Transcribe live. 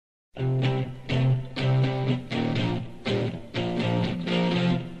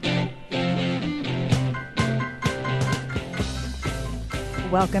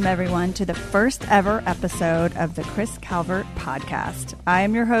Welcome, everyone, to the first ever episode of the Chris Calvert podcast. I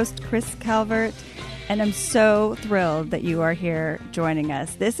am your host, Chris Calvert, and I'm so thrilled that you are here joining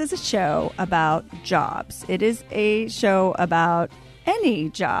us. This is a show about jobs. It is a show about any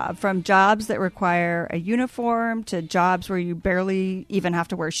job, from jobs that require a uniform to jobs where you barely even have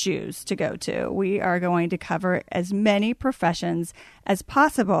to wear shoes to go to. We are going to cover as many professions as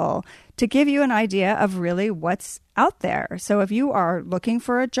possible to give you an idea of really what's out there. So if you are looking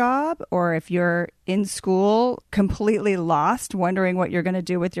for a job, or if you're in school completely lost, wondering what you're going to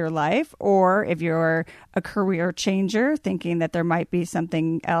do with your life, or if you're a career changer thinking that there might be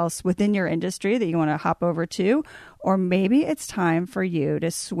something else within your industry that you want to hop over to, or maybe it's time for you to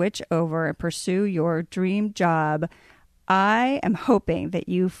switch over and pursue your dream job, I am hoping that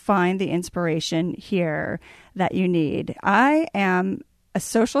you find the inspiration here that you need. I am a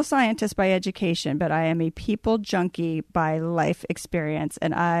social scientist by education, but I am a people junkie by life experience,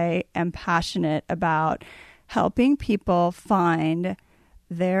 and I am passionate about helping people find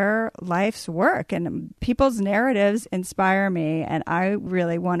their life's work, and people's narratives inspire me, and I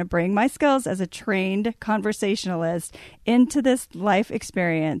really want to bring my skills as a trained conversationalist into this life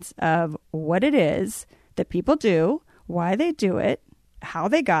experience of what it is that people do, why they do it, how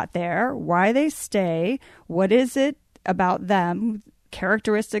they got there, why they stay, what is it about them,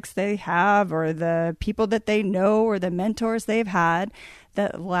 characteristics they have, or the people that they know, or the mentors they've had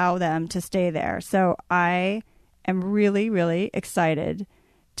that allow them to stay there. So I am really, really excited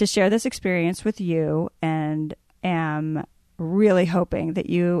to share this experience with you, and am really hoping that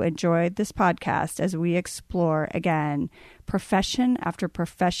you enjoyed this podcast as we explore, again, profession after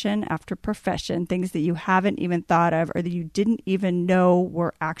profession after profession, things that you haven't even thought of or that you didn't even know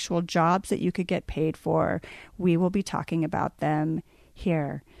were actual jobs that you could get paid for. We will be talking about them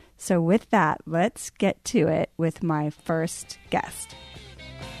here. So with that, let's get to it with my first guest.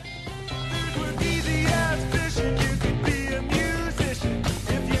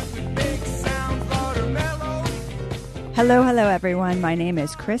 Hello, everyone. My name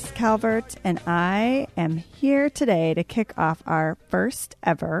is Chris Calvert, and I am here today to kick off our first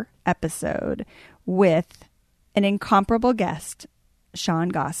ever episode with an incomparable guest, Sean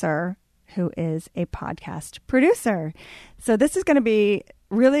Gosser, who is a podcast producer. So this is going to be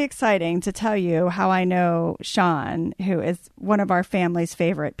really exciting to tell you how I know Sean, who is one of our family's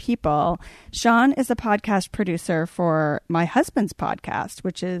favorite people. Sean is a podcast producer for my husband's podcast,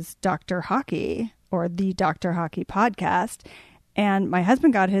 which is Dr. Hockey, or the Dr. Hockey podcast. And my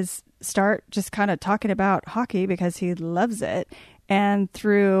husband got his start just kind of talking about hockey because he loves it. And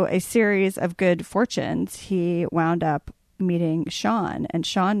through a series of good fortunes, he wound up meeting Sean. And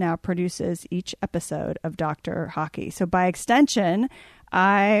Sean now produces each episode of Dr. Hockey. So by extension,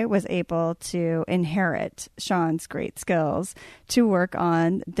 I was able to inherit Sean's great skills to work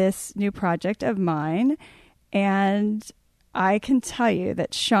on this new project of mine. And I can tell you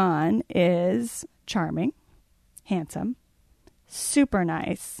that Sean is charming, handsome, super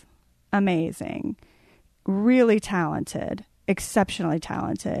nice, amazing, really talented, exceptionally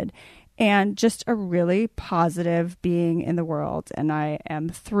talented, and just a really positive being in the world. And I am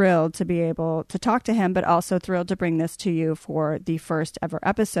thrilled to be able to talk to him, but also thrilled to bring this to you for the first ever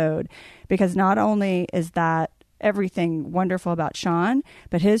episode, because not only is that everything wonderful about Sean,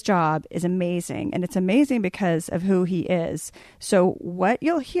 but his job is amazing. And it's amazing because of who he is. So what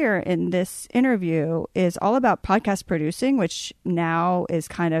you'll hear in this interview is all about podcast producing, which now is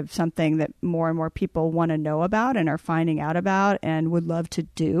kind of something that more and more people want to know about and are finding out about and would love to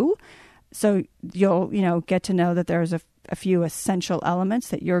do. So you'll, get to know that there's a few essential elements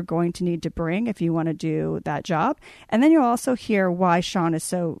that you're going to need to bring if you want to do that job. And then you'll also hear why Sean is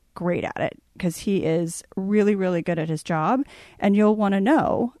so great at it, because he is really, really good at his job. And you'll want to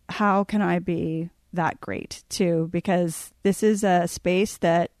know, how can I be that great too? Because this is a space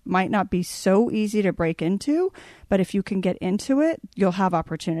that might not be so easy to break into, but if you can get into it, you'll have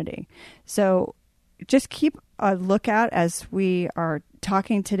opportunity. So just keep a lookout as we are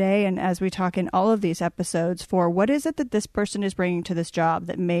talking today, and as we talk in all of these episodes, for what is it that this person is bringing to this job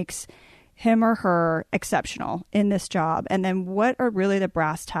that makes him or her exceptional in this job? And then what are really the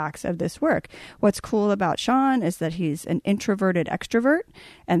brass tacks of this work? What's cool about Sean is that he's an introverted extrovert,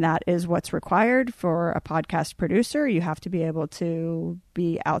 and that is what's required for a podcast producer. You have to be able to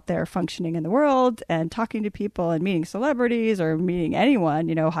be out there functioning in the world and talking to people and meeting celebrities or meeting anyone,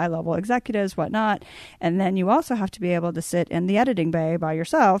 high-level executives, whatnot. And then you also have to be able to sit in the editing bay by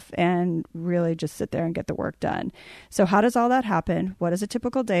yourself and really just sit there and get the work done. So how does all that happen? What does a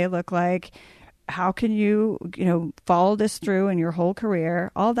typical day look like? how can you, follow this through in your whole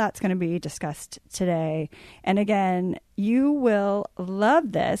career? All that's going to be discussed today. And again, you will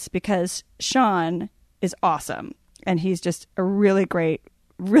love this because Sean is awesome. And he's just a really great,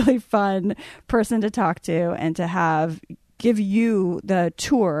 really fun person to talk to and to give you the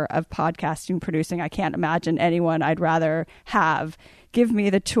tour of podcasting producing. I can't imagine anyone I'd rather have give me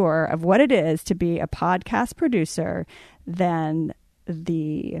the tour of what it is to be a podcast producer than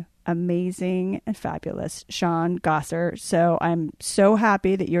the amazing and fabulous Sean Gosser. So I'm so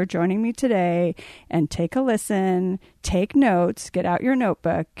happy that you're joining me today, and take a listen, take notes, get out your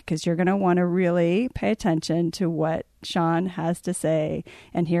notebook, because you're going to want to really pay attention to what Sean has to say.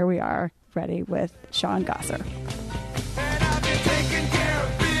 And here we are, ready with Sean Gosser.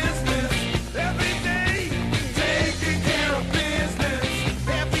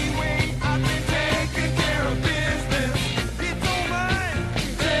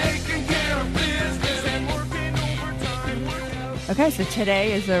 Okay, so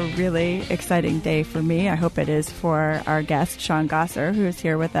today is a really exciting day for me. I hope it is for our guest, Sean Gosser, who is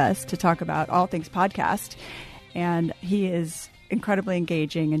here with us to talk about all things podcast. And he is incredibly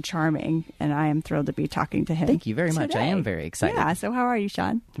engaging and charming, and I am thrilled to be talking to him. Thank you very much. Today. I am very excited. Yeah, so how are you,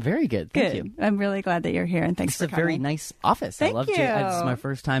 Sean? Very good. Thank you. I'm really glad that you're here, and thanks for coming. It's a very nice office. Thank I love you. This is my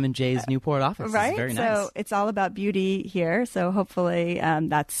first time in Jay's Newport office. Right? It's very nice. So it's all about beauty here, so hopefully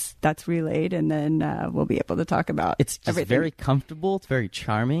that's relayed, and then we'll be able to talk about It's just everything. very comfortable. It's very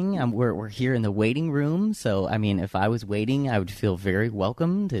charming. We're here in the waiting room, so I mean, if I was waiting, I would feel very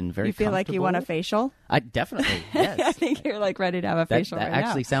welcomed and very You feel like you want a facial? I definitely, yes. I think you're like ready to have a facial that right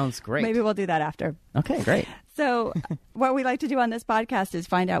actually now. sounds great. Maybe we'll do that after. Okay, great. So what we like to do on this podcast is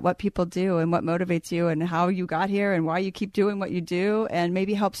find out what people do and what motivates you and how you got here and why you keep doing what you do, and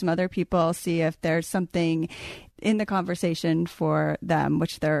maybe help some other people see if there's something in the conversation for them,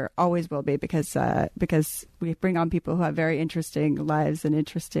 which there always will be, because we bring on people who have very interesting lives and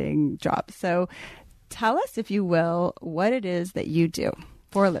interesting jobs. So tell us, if you will, what it is that you do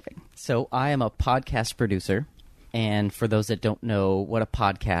for a living. So I am a podcast producer. And for those that don't know what a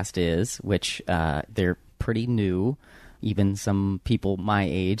podcast is, which they're pretty new, even some people my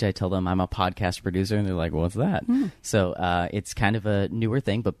age, I tell them I'm a podcast producer, and they're like, what's that? So it's kind of a newer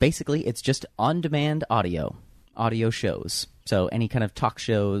thing, but basically it's just on-demand audio shows. So any kind of talk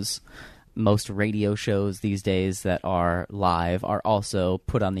shows, most radio shows these days that are live are also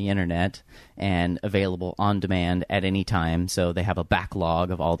put on the internet and available on demand at any time. So they have a backlog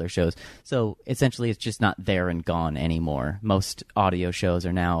of all their shows. So essentially it's just not there and gone anymore. Most audio shows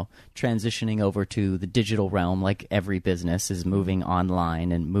are now transitioning over to the digital realm, like every business is moving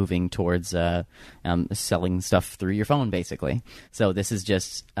online and moving towards selling stuff through your phone, basically. So this is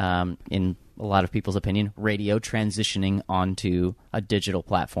just, in a lot of people's opinion, radio transitioning onto a digital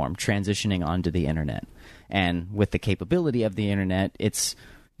platform, transitioning onto the internet. And with the capability of the internet, it's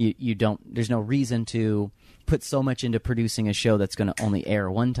there's no reason to put so much into producing a show that's going to only air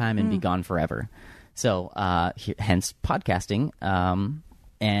one time and be gone forever. So hence podcasting.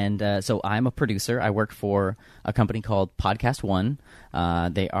 So I'm a producer. I work for a company called Podcast One.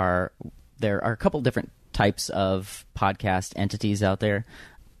 There are a couple different types of podcast entities out there.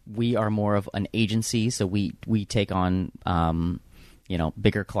 We are more of an agency, so we take on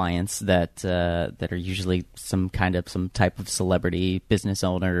bigger clients that are usually some type of celebrity, business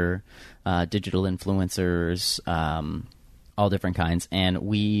owner, digital influencers, all different kinds, and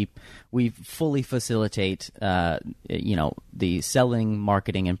we fully facilitate the selling,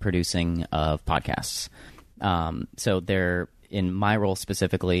 marketing, and producing of podcasts. So they're in my role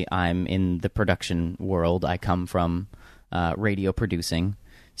specifically. I'm in the production world. I come from radio producing.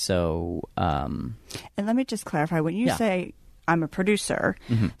 So, and let me just clarify, when you say I'm a producer,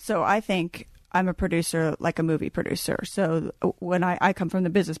 so I think I'm a producer like a movie producer. So when I come from the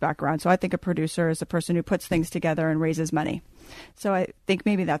business background, so I think a producer is a person who puts things together and raises money. So I think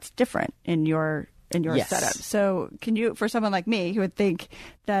maybe that's different in your Yes. setup. So can you, for someone like me who would think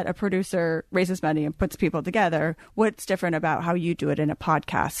that a producer raises money and puts people together, what's different about how you do it in a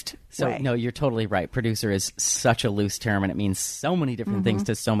podcast way? No, you're totally right. Producer is such a loose term, and it means so many different things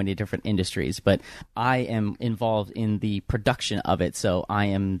to so many different industries. But I am involved in the production of it. So I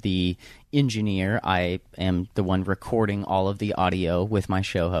am the engineer. I am the one recording all of the audio with my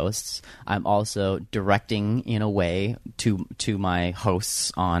show hosts. I'm also directing in a way to my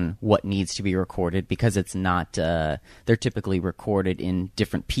hosts on what needs to be recorded, because it's not they're typically recorded in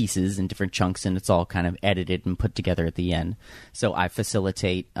different pieces and different chunks, and it's all kind of edited and put together at the end. So I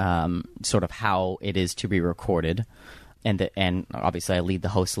facilitate sort of how it is to be recorded. and obviously I lead the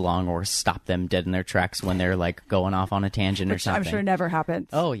host along or stop them dead in their tracks when they're like going off on a tangent or Which something. I'm sure never happens.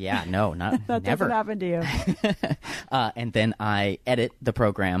 Oh yeah, no, not That never. doesn't happen to you. And then I edit the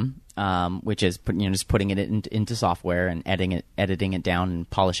program, which is just putting it into software and editing it down and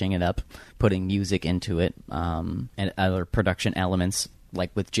polishing it up, putting music into it, and other production elements.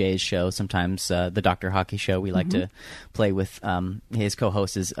 Like with Jay's show, sometimes the Dr. Hockey show, we like to play with his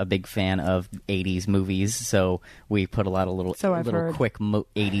co-host is a big fan of 80s movies, so we put a lot of little quick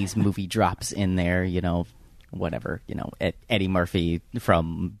 80s movie drops in there, whatever, Eddie Murphy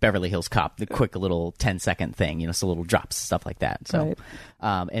from Beverly Hills Cop, the quick little 10-second thing, so little drops, stuff like that. So,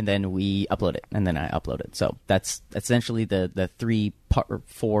 right. And then we upload it, and then I upload it. So that's essentially the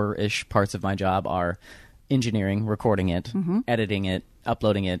 4-ish parts of my job are engineering, recording it, editing it,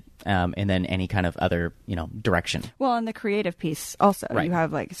 uploading it, and then any kind of other, direction. Well, and the creative piece also. Right. You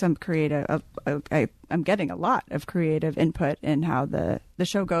have like some creative, I'm getting a lot of creative input in how the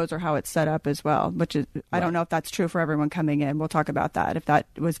show goes or how it's set up as well, which is, I don't know if that's true for everyone coming in. We'll talk about that, if that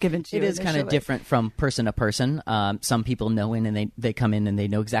was given to you. It is kind of different from person to person. Some people know and they come in and they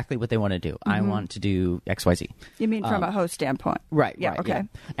know exactly what they want to do. I want to do XYZ. You mean from a host standpoint? Right. Yeah, right, okay. Yeah.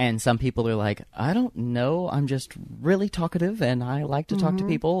 And some people are like, I don't know. I'm just really talkative and I like to talk to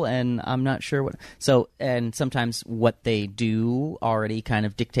people and I'm not sure what. So, and sometimes what they do already kind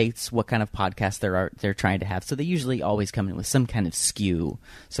of dictates what kind of podcast they're trying to have. So they usually always come in with some kind of skew,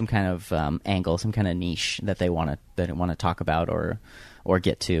 some kind of angle, some kind of niche that they want to talk about or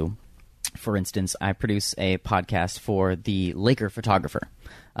get to. For instance, I produce a podcast for the Laker photographer.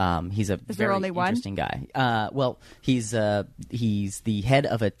 He's a very interesting guy. Well, he's the head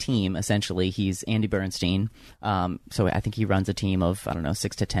of a team, essentially. He's Andy Bernstein. So I think he runs a team of,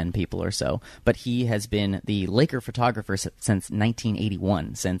 6 to 10 people or so. But he has been the Laker photographer since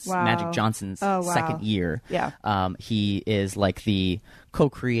 1981, since Magic Johnson's second year. Yeah. He is like the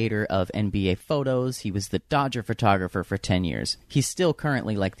co-creator of NBA photos. He was the Dodger photographer for 10 years. He's still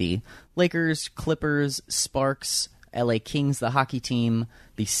currently like the Lakers, Clippers, Sparks, LA Kings, the hockey team,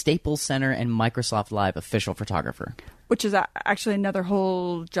 the Staples Center, and Microsoft Live official photographer. Which is actually another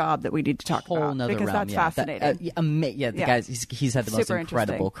whole job that we need to talk about. Because realm, that's fascinating. The guy's he's had the most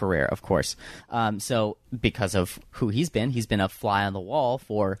incredible career, of course. So because of who he's been a fly on the wall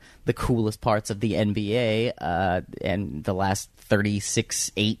for the coolest parts of the NBA and the last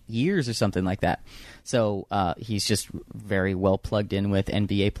 8 years or something like that. So he's just very well plugged in with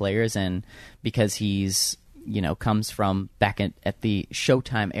NBA players, and because he's comes from back at the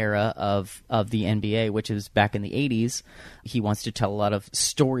Showtime era of the NBA, which is back in the 80s. He wants to tell a lot of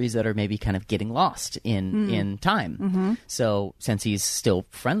stories that are maybe kind of getting lost in time. So since he's still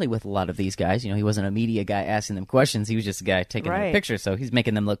friendly with a lot of these guys, he wasn't a media guy asking them questions. He was just a guy taking their pictures. So he's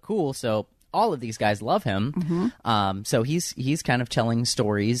making them look cool. So all of these guys love him. So he's kind of telling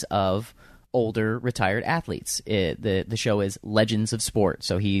stories of older retired athletes. The show is Legends of Sport.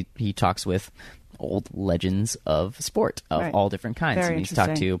 So he talks with old legends of sport of all different kinds. Very and he's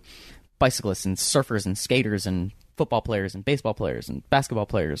talked to bicyclists and surfers and skaters and football players and baseball players and basketball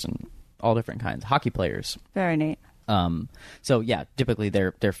players and all different kinds, hockey players. Very neat. So yeah, typically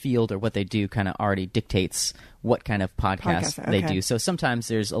their field or what they do kind of already dictates what kind of podcast they do. So sometimes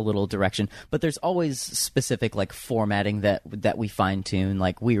there's a little direction, but there's always specific like formatting that we fine tune,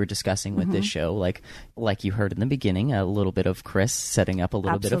 like we were discussing with this show, like you heard in the beginning, a little bit of Chris setting up a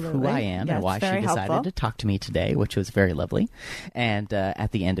little bit of who I am and why she decided to talk to me today, which was very lovely. And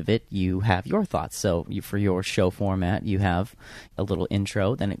at the end of it, you have your thoughts. So for your show format, you have a little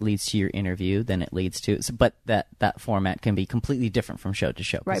intro, then it leads to your interview, then it leads to, but that format can be completely different from show to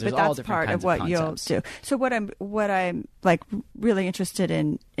show. Right, but that's part of what you'll do. So what I'm like really interested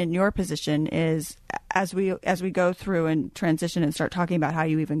in your position is as we go through and transition and start talking about how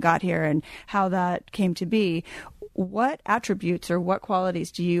you even got here and how that came to be, what attributes or what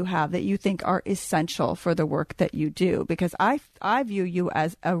qualities do you have that you think are essential for the work that you do? Because I view you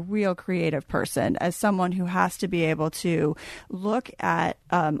as a real creative person, as someone who has to be able to look at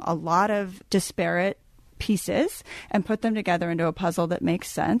a lot of disparate pieces and put them together into a puzzle that makes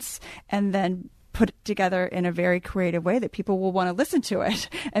sense, and then put it together in a very creative way that people will want to listen to it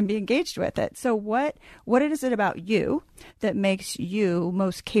and be engaged with it. So what is it about you that makes you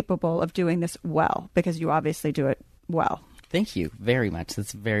most capable of doing this well? Because you obviously do it well. Thank you very much.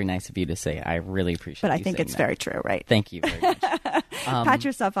 That's very nice of you to say. I really appreciate it. But I think it's very true, right? Thank you very much. Pat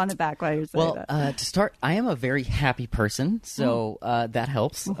yourself on the back while you're saying that. Well, to start, I am a very happy person, so that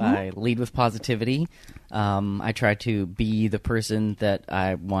helps. I lead with positivity. I try to be the person that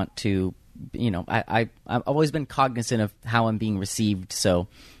I want to. I've always been cognizant of how I'm being received, so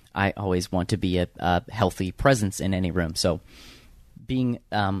I always want to be a healthy presence in any room. So being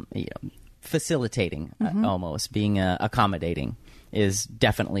facilitating, almost being accommodating is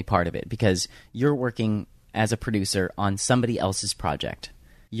definitely part of it, because you're working as a producer on somebody else's project.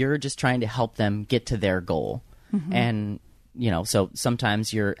 You're just trying to help them get to their goal. And so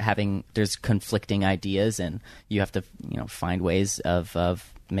sometimes there's conflicting ideas, and you have to find ways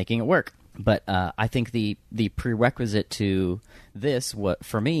of making it work. But I think the prerequisite to this, what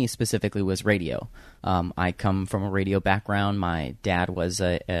for me specifically, was radio. I come from a radio background. My dad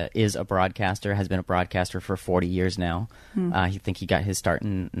is a broadcaster, has been a broadcaster for 40 years now. I think he got his start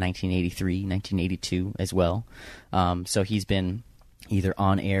in 1983, 1982 as well. So he's been either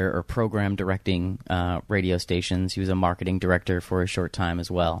on air or program directing radio stations. He was a marketing director for a short time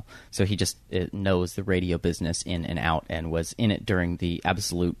as well. So he just knows the radio business in and out, and was in it during the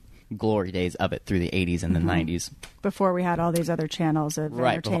absolute glory days of it through the 80s and the 90s. Before we had all these other channels of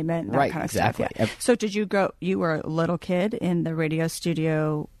entertainment and that kind of exactly. stuff. Yeah. So did you were a little kid in the radio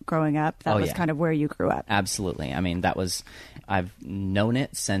studio growing up? That was kind of where you grew up. Absolutely. I mean, I've known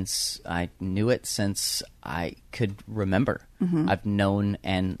it since I knew it, since I could remember. I've known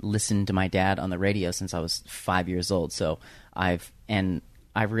and listened to my dad on the radio since I was 5 years old. So I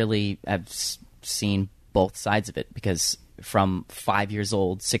really have seen both sides of it, because from 5 years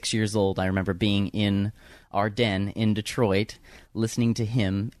old, 6 years old, I remember being in our den in Detroit, listening to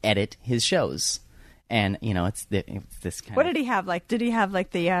him edit his shows. And it's this kind. What did he have? Did he have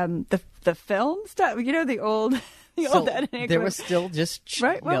the film stuff? The old editing. There was still just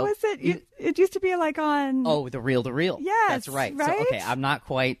right. What was it? It used to be on. Oh, the reel to reel. Yes, that's right. Right? So, okay, I'm not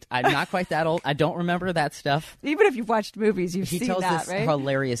quite that old. I don't remember that stuff. Even if you've watched movies, you've seen that, right? He tells this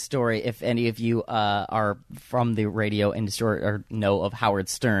hilarious story. If any of you are from the radio industry or know of Howard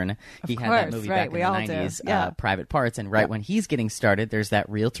Stern, he had that movie back in the 90s, Private Parts, and when he's getting started, there's that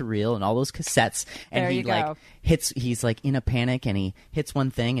reel to reel and all those cassettes, and there he you go. He's in a panic, and he hits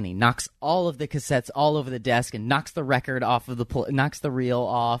one thing, and he knocks all of the cassettes all over the desk, and knocks the record off of knocks the reel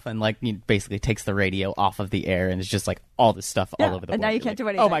off, and he basically takes the radio off of the air, and it's just all this stuff all over the board. And now you can't do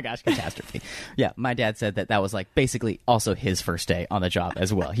anything. Oh my gosh, catastrophe. Yeah, my dad said that was basically also his first day on the job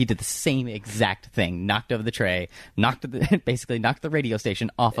as well. He did the same exact thing, knocked over the tray, basically knocked the radio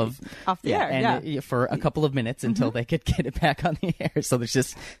station off the air, and for a couple of minutes until they could get it back on the air. So there's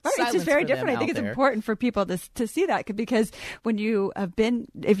just it's just very different. I think it's important for people to see that, because when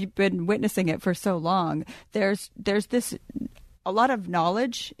if you've been witnessing it for so long, there's this a lot of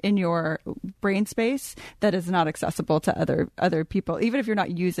knowledge in your brain space that is not accessible to other people, even if you're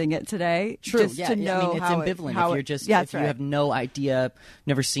not using it today. True. Just to know it's how ambivalent. If you have no idea,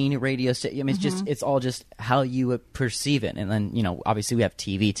 never seen a radio station. It's all just how you perceive it. And then obviously we have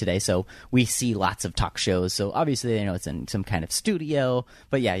TV today, so we see lots of talk shows. So obviously it's in some kind of studio.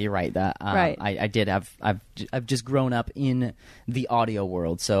 But yeah, you're right. Right. I've just grown up in the audio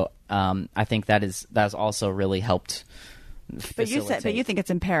world, so I think that's also really helped. But you think it's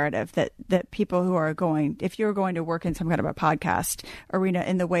imperative that people who are if you're going to work in some kind of a podcast arena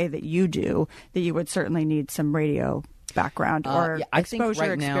in the way that you do, that you would certainly need some radio background or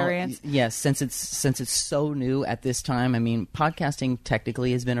exposure, experience. Yes, since it's so new at this time. I mean, podcasting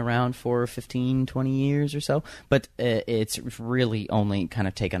technically has been around for 15, 20 years or so, but it's really only kind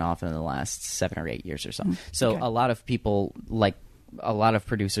of taken off in the last 7 or 8 years or so. So a lot of people, a lot of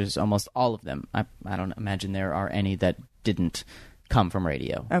producers, almost all of them, I don't imagine there are any that didn't come from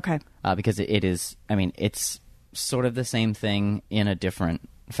radio. Okay. Because it is, it's sort of the same thing in a different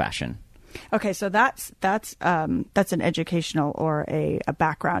fashion. Okay, so that's an educational or a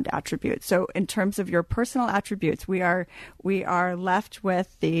background attribute. So in terms of your personal attributes, we are left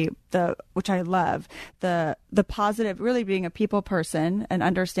with the which I love, the positive, really being a people person and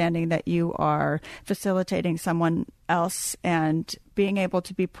understanding that you are facilitating someone else and being able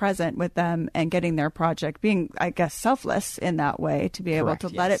to be present with them and getting their project, being, I guess, selfless in that way, to be able to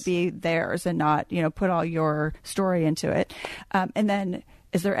let it be theirs and not, put all your story into it. And then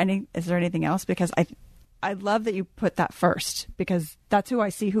is there anything else? Because I love that you put that first, because that's who I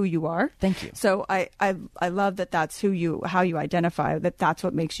see who you are. Thank you. So I love that that's how you identify, that's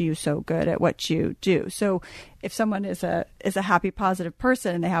what makes you so good at what you do. So if someone is a happy, positive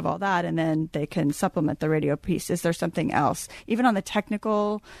person and they have all that, and then they can supplement the radio piece, is there something else, even on the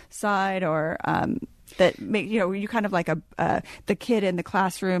technical side, or that make you kind of like the kid in the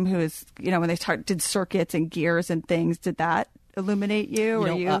classroom who is when they did circuits and gears and things, did that illuminate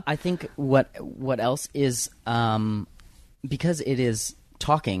you? I think what else is because it is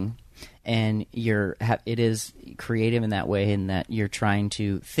talking, and it is creative in that way, in that you're trying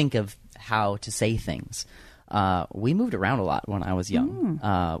to think of how to say things. We moved around a lot when I was young.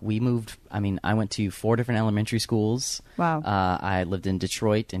 I went to 4 different elementary schools. Wow. I lived in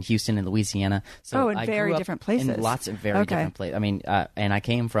Detroit and Houston and Louisiana. So in I very grew up different places. in lots of very different places. I mean, and I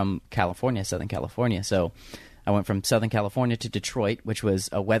came from California, Southern California. So I went from Southern California to Detroit, which was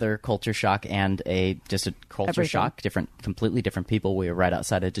a weather culture shock and just a culture shock. Completely different people. We were right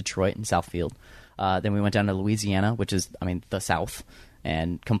outside of Detroit in Southfield. Then we went down to Louisiana, which is, the South.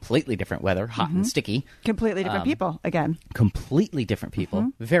 And completely different weather, hot and sticky. Completely different people, again. Completely different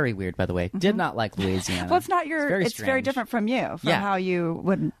people. Very weird, by the way. Did not like Louisiana. Well, it's not It's very different from you, how you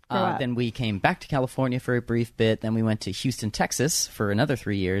would grow up. Then we came back to California for a brief bit. Then we went to Houston, Texas for another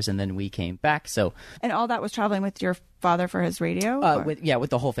 3 years. And then we came back. And all that was traveling with your father for his radio? With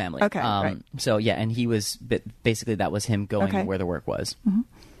the whole family. Okay, right. So, and he was, basically that was him going where the work was.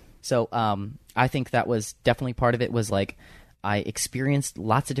 So I think that was definitely part of it was like, I experienced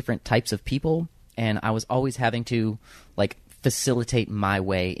lots of different types of people, and I was always having to facilitate my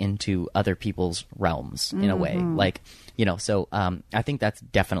way into other people's realms in a way. So I think that's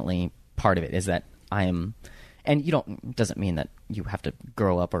definitely part of it is that I am, and doesn't mean that you have to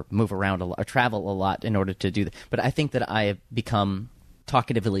grow up or move around a lot or travel a lot in order to do that. But I think that I have become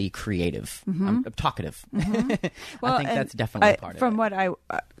talkatively creative. I'm talkative. Well, I think that's definitely part of it. From what I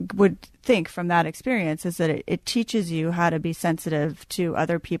would think from that experience is that it teaches you how to be sensitive to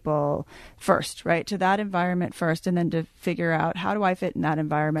other people first, right? To that environment first, and then to figure out how do I fit in that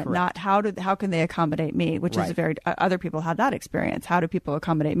environment, Correct. not how can they accommodate me, which is a very other people have that experience. How do people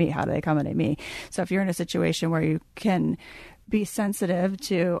accommodate me? How do they accommodate me? So if you're in a situation where you can be sensitive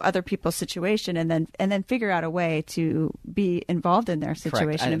to other people's situation and then figure out a way to be involved in their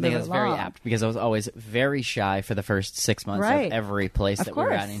situation and move I think that's very apt because I was always very shy for the first 6 months of every place that we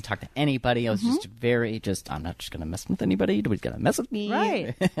were at. I didn't talk to anybody. I was I'm not just going to mess with anybody. Nobody's going to mess with me.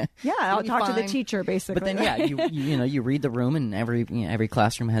 Right. Yeah, I'll talk to the teacher basically. But then you read the room and every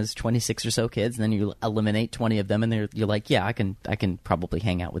classroom has 26 or so kids and then you eliminate 20 of them and you're like, yeah, I can probably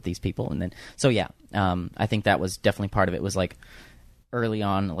hang out with these people. And then I think that was definitely part of it was like early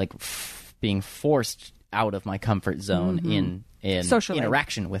on, being forced out of my comfort zone in socially.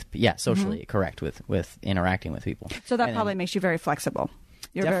 Interaction with, socially, correct, with interacting with people. So that probably makes you very flexible.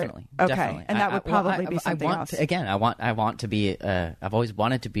 You're definitely. And that would probably be something else. Again, I want to be, I've always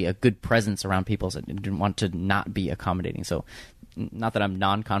wanted to be a good presence around people, so I didn't want to not be accommodating. So not that I'm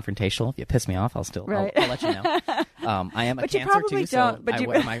non-confrontational. If you piss me off, I'll let you know. I am a Cancer too, so I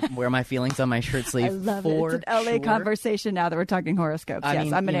wear my feelings on my shirt sleeve. I love it. It's an LA conversation now that we're talking horoscopes.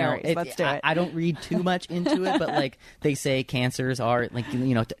 I'm an Aries. Let's do it. I don't read too much into it, but they say Cancers are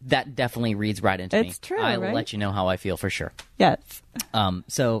that definitely reads right into me. It's true. I will let you know how I feel for sure. Yes.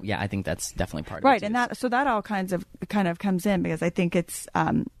 I think that's definitely part of it. Right, and that all kind of comes in because I think it's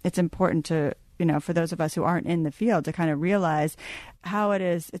important to for those of us who aren't in the field to kind of realize how it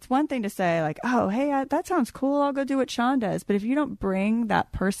is. It's one thing to say like, oh, hey, that sounds cool. I'll go do what Sean does. But if you don't bring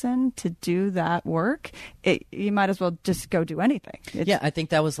that person to do that work, you might as well just go do anything. I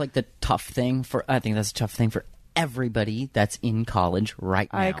think that was the tough thing I think that's a tough thing for everybody that's in college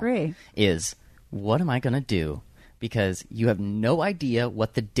right now. I agree. Is what am I going to do? Because you have no idea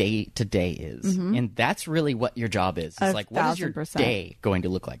what the day-to-day is. And that's really what your job is. It's what is your day going to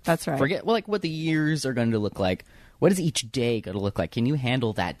look like? That's right. Forget what the years are going to look like. What is each day going to look like? Can you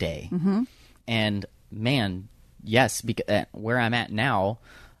handle that day? And man, yes, because where I'm at now,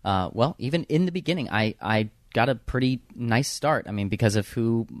 even in the beginning, I got a pretty nice start. I mean, because of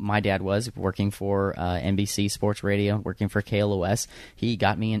who my dad was, working for NBC Sports Radio, working for KLOS, he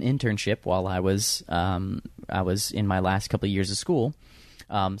got me an internship while I was in my last couple of years of school.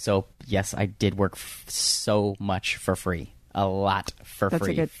 So yes, I did work so much for free, a lot for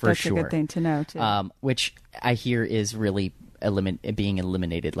free. That's a good thing to know too. Which I hear is really being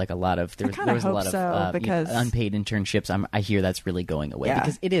eliminated. Like a lot of there was a lot of because unpaid internships. I hear that's really going away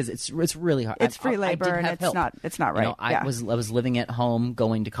because it's really hard. It's free labor and it's not right. I was living at home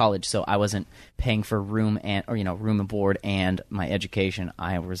going to college, so I wasn't paying for room room and board and my education.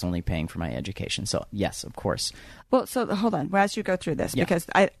 I was only paying for my education. So yes, of course. Well, so hold on. As you go through this, because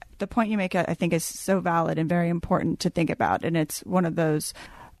the point you make, I think, is so valid and very important to think about, and it's one of those.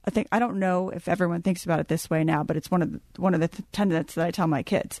 I don't know if everyone thinks about it this way now, but it's one of the tenets that I tell my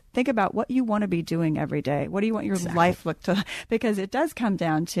kids. Think about what you want to be doing every day. What do you want your life look to? Because it does come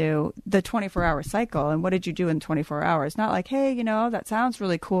down to the 24-hour cycle and what did you do in 24 hours? Not like, hey, that sounds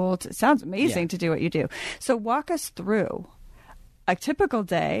really cool. It sounds amazing to do what you do. So walk us through a typical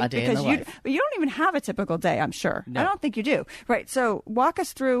day, because you don't even have a typical day, I'm sure. No. I don't think you do. Right. So walk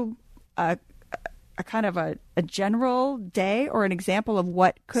us through a kind of a general day or an example of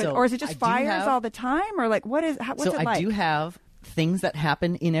what could, or is it just fires all the time, or like what's it like? I do have things that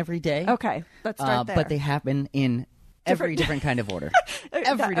happen in every day. Okay, let's start there. But they happen in every different kind of order.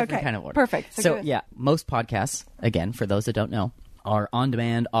 Every different kind of order. Perfect. So yeah, most podcasts, again, for those that don't know, are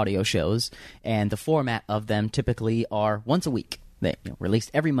on-demand audio shows, and the format of them typically are once a week. They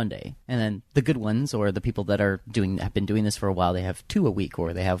released every Monday, and then the good ones, or the people that have been doing this for a while, they have 2 a week,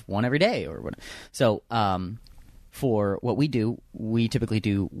 or they have 1 every day, or whatever. So for what we do, we typically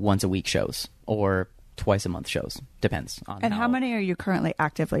do once a week shows, or twice a month shows. Depends on. And how many are you currently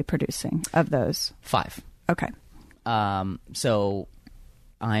actively producing of those? 5. Okay. So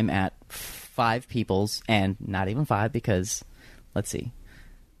I'm at 5 people's, and not even 5 because, let's see.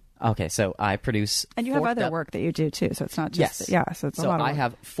 Okay, so I produce. And you have other work that you do too, so it's not just. Yes. Yeah, so it's a lot of work. I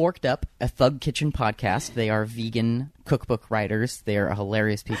have Forked Up, a Thug Kitchen podcast. They are vegan cookbook writers. They are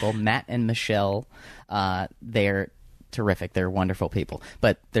hilarious people. Matt and Michelle, they're terrific. They're wonderful people.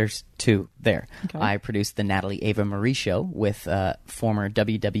 But there's 2 there. Okay. I produce the Natalie Ava Marie Show with former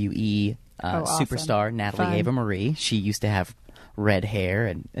WWE awesome. superstar Natalie Ava Marie. She used to have red hair,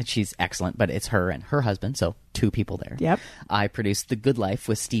 and she's excellent, but it's her and her husband, so 2 people there. Yep. I produced The Good Life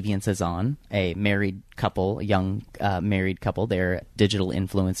with Stevie and Cezanne, a married couple, a young married couple. They're digital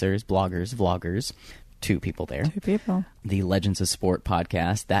influencers, bloggers, vloggers. 2 people there. 2 people. The Legends of Sport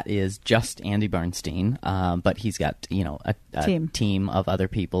podcast, that is just Andy Bernstein, but he's got a team of other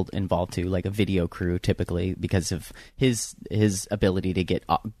people involved too, like a video crew typically, because of his ability to get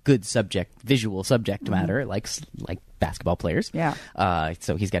good visual subject matter, like basketball players. Yeah.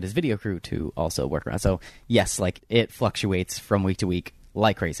 So he's got his video crew to also work around. So yes, like it fluctuates from week to week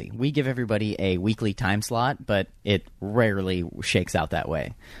like crazy. We give everybody a weekly time slot, but it rarely shakes out that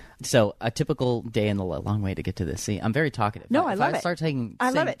way. So a typical day in the long way to get to this. See, I'm very talkative. No, I love it. I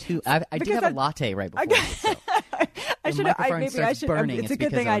love it. I did have a latte right before this. So. I should. Maybe I should. Burning, it's a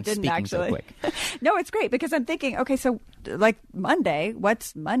good thing I didn't actually. So quick. No, it's great because I'm thinking. Okay, so like Monday.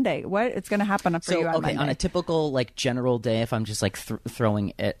 What's Monday? What it's going to happen for you on Monday? On a typical like general day, if I'm just like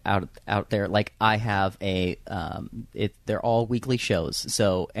throwing it out there, like I have they're all weekly shows.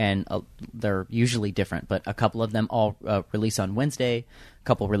 So they're usually different, but a couple of them all release on Wednesday.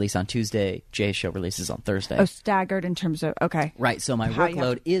 Couple release on Tuesday. Jay's show releases on Thursday. Oh, staggered in terms of okay. Right. So my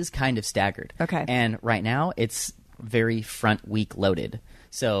workload is kind of staggered. Okay. And right now it's very front week loaded.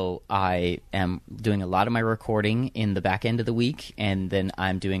 So I am doing a lot of my recording in the back end of the week, and then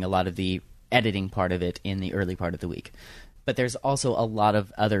I'm doing a lot of the editing part of it in the early part of the week. But there's also a lot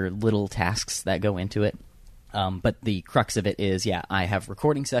of other little tasks that go into it. But the crux of it is, I have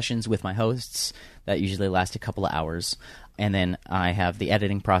recording sessions with my hosts that usually last a couple of hours. And then I have the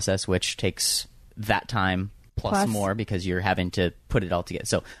editing process, which takes that time plus more because you're having to put it all together.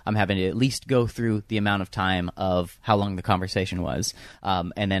 So I'm having to at least go through the amount of time of how long the conversation was.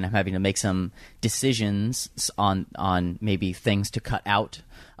 And then I'm having to make some decisions on maybe things to cut out.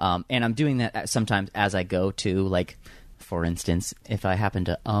 And I'm doing that sometimes as I go to, like, for instance, if I happen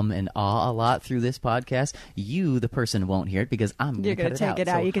to and ah a lot through this podcast, you, the person, won't hear it because I'm going to take it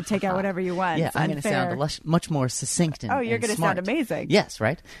out. So, you can take out whatever you want. Yeah, I'm going to sound much more succinct and you're going to sound amazing. Yes,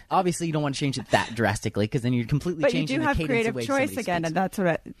 right? Obviously, you don't want to change it that drastically because then you're completely changing the cadence of the way somebody speaks. But you do have creative choice again, and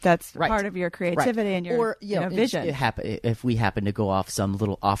that's right. Part of your creativity and your vision. If we happen to go off some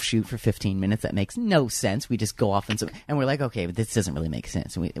little offshoot for 15 minutes that makes no sense, we just go off and we're like, okay, but this doesn't really make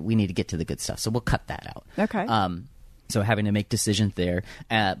sense. We need to get to the good stuff, so we'll cut that out. Okay. So having to make decisions there.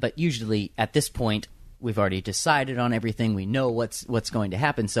 But usually at this point, we've already decided on everything. We know what's going to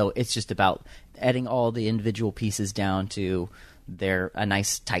happen. So it's just about adding all the individual pieces down to a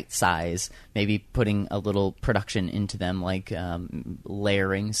nice tight size, maybe putting a little production into them, like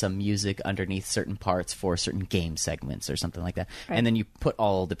layering some music underneath certain parts for certain game segments or something like that. Right. And then you put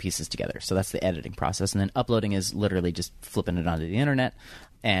all the pieces together. So that's the editing process. And then uploading is literally just flipping it onto the internet.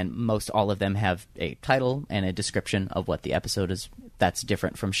 And most all of them have a title and a description of what the episode is. That's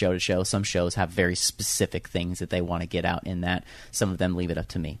different from show to show. Some shows have very specific things that they want to get out in that. Some of them leave it up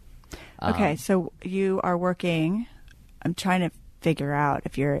to me. Okay, so you are working. I'm trying to figure out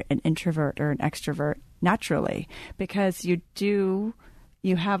if you're an introvert or an extrovert naturally, because you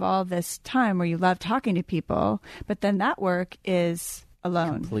have all this time where you love talking to people, but then that work is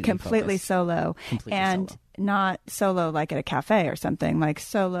alone, completely solo, not solo like at a cafe or something, like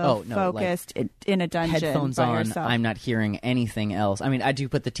focused in a dungeon. Headphones by on, yourself. I'm not hearing anything else. I mean, I do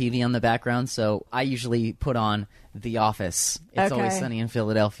put the TV on the background, so I usually put on The Office. It's Always Sunny in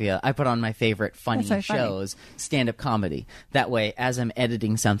Philadelphia. I put on my favorite funny shows, stand-up comedy. That way, as I'm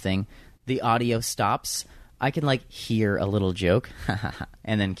editing something, the audio stops. I can like hear a little joke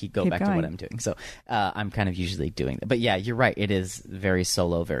and then go Keep back to going. what I'm doing. So I'm kind of usually doing that. But yeah, you're right. It is very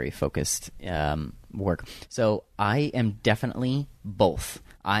solo, very focused work. So I am definitely both.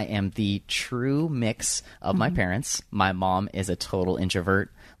 I am the true mix of my parents. My mom is a total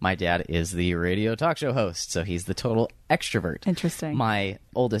introvert. My dad is the radio talk show host, so he's the total extrovert. Interesting. My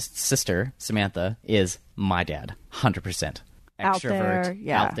oldest sister, Samantha, is my dad, 100%. Out Extrovert, there,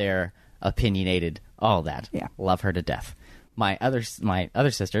 yeah. out there, opinionated, all that. Yeah. Love her to death. My other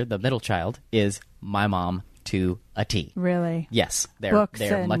sister, the middle child, is my mom to a T. Really? Yes, Books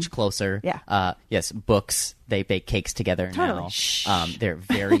they're and- much closer. Yeah. Yes, books. They bake cakes together Totally. now. Shh. They're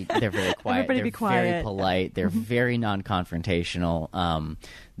very quiet. Everybody they're be quiet. very polite. They're very non-confrontational.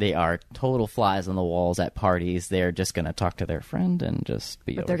 They are total flies on the walls at parties. They're just going to talk to their friend and just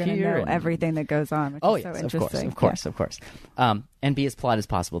be But over they're going to here know and- everything that goes on, which Oh is yes, so of interesting. course, of course. And be as polite as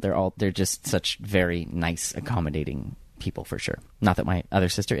possible. They're just such very nice, accommodating people for sure. Not that my other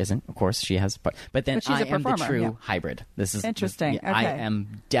sister isn't, of course, she has, but then But she's I a am the performer, true yeah. hybrid. This is Interesting. I Okay.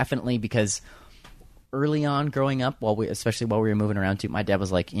 am definitely, because early on growing up, especially while we were moving around too, my dad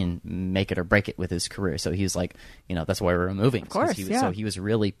was like in make it or break it with his career. So he was like, that's why we were moving. Of course, yeah. So he was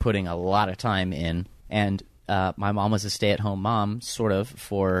really putting a lot of time in. And my mom was a stay-at-home mom, sort of,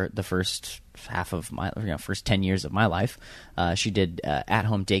 for the first half of my, first 10 years of my life. She did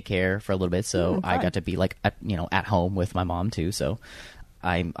at-home daycare for a little bit, so I fun. got to be like, at home with my mom too. So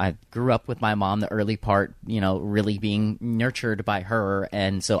I grew up with my mom, the early part, really being nurtured by her,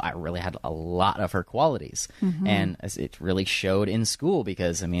 and so I really had a lot of her qualities, and it really showed in school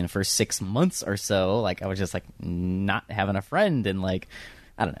because, for 6 months or so, like I was just like not having a a and like.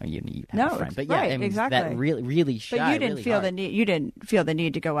 I don't know. You have No, a friend, but right, yeah, exactly. that really shy. But you didn't really feel hard. the need. You didn't feel the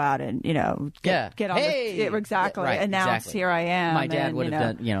need to go out and get on. Hey! Exactly. Yeah, right, Announce exactly. here I am. My dad and, would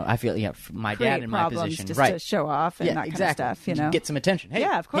have done. I feel my create dad in my problems position, just right? to show off and that exactly. kind of stuff. Get some attention. Hey,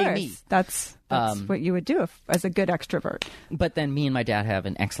 yeah, of course. Hey, me. That's what you would do as a good extrovert. But then me and my dad have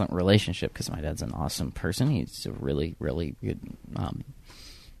an excellent relationship because my dad's an awesome person. He's a really, really good,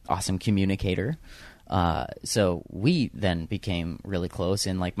 awesome communicator. So we then became really close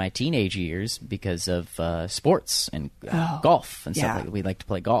in like my teenage years because of sports and golf and stuff yeah. like that. We like to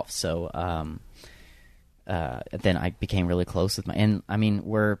play golf. So then I became really close with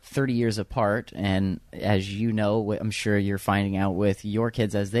we're 30 years apart. And as you know, I'm sure you're finding out with your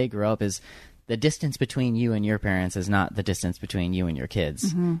kids as they grow up, is the distance between you and your parents is not the distance between you and your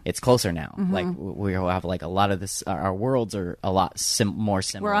kids. It's closer now. Like we have like a lot of this. Our worlds are a lot more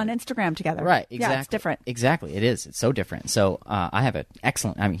similar. We're on Instagram together, Right, exactly. Yeah, it's different. Exactly, it is. It's so different. So I have an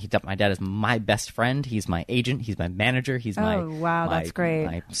excellent. My dad is my best friend. He's my agent. He's my manager. He's my. Oh, wow, my- that's great.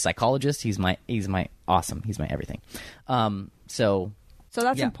 My psychologist. He's my awesome. He's my everything. So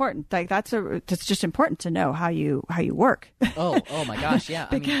that's Yeah. important. Like it's just important to know how you work. Oh my gosh, yeah.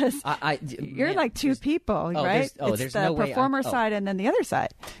 Because you're You're like two people, right? there's It's the no way performer side and then the other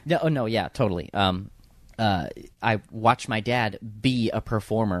side. No, yeah, totally. I watched my dad be a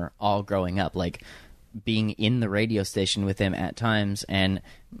performer all growing up, like being in the radio station with him at times, and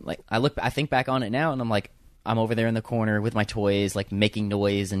like I think back on it now, and I'm like, I'm over there in the corner with my toys, like making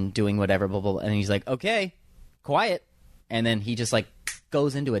noise and doing whatever, blah blah, blah. And he's like, okay, quiet, and then he just like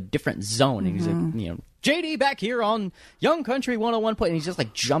goes into a different zone, and he's like, JD back here on Young Country 101 point, and he just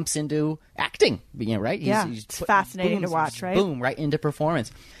like jumps into acting, right? It's fascinating to watch, right? Boom, right into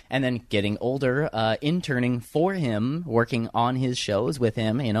performance. And then getting older, interning for him, working on his shows with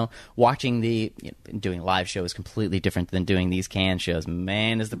him, watching doing live shows completely different than doing these canned shows.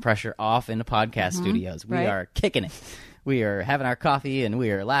 Man, is the pressure off in the podcast studios. We right. are kicking it. We are having our coffee and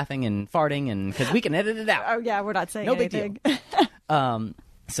we are laughing and farting, and because we can edit it out. Oh yeah, we're not saying No big anything. deal.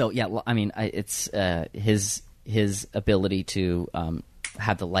 So yeah, it's his ability to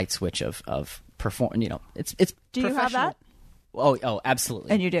have the light switch of perform. It's Do you have professional. that? Oh,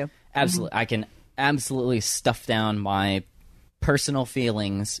 absolutely. And you do. Absolutely. I can absolutely stuff down my personal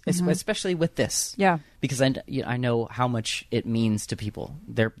feelings, especially with this. Yeah. Because I know how much it means to people.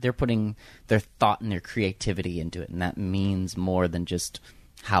 They're putting their thought and their creativity into it, and that means more than just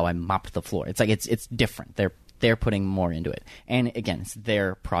how I mopped the floor. It's like it's different. They're putting more into it, and again, it's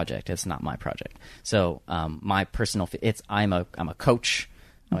their project. It's not my project. So my personal, I'm a coach,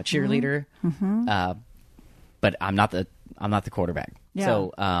 I'm a cheerleader, but I'm not the quarterback. Yeah.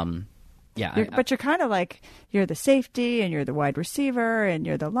 So yeah, But you're kind of like, you're the safety and you're the wide receiver and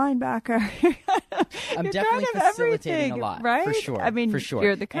you're the linebacker. I'm You're definitely kind of facilitating everything, a lot, right? for sure. I mean, for sure.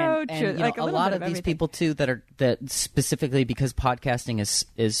 you're the coach. and you're like a a little lot bit of these everything. people too that specifically because podcasting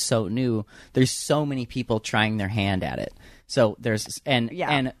is so new. There's so many people trying their hand at it. So there's and Yeah,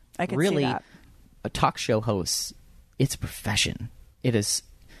 and I can see really that. a talk show hosts, it's a profession. It is.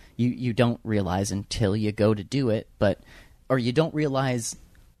 You don't realize until you go to do it, or you don't realize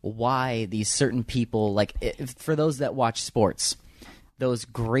why these certain people, like for those that watch sports, those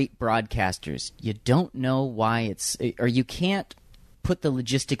great broadcasters, you don't know why or you can't put the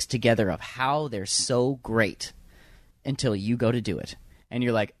logistics together of how they're so great until you go to do it. And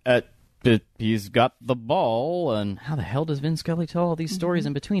you're like, but he's got the ball, and how the hell does Vin Scully tell all these stories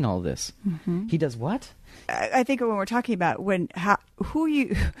in between all this? He does what? I think when we're talking about who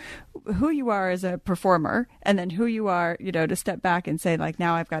you are as a performer, and then who you are, to step back and say, like,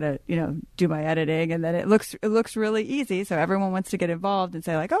 now I've got to, do my editing, and then it looks really easy. So everyone wants to get involved and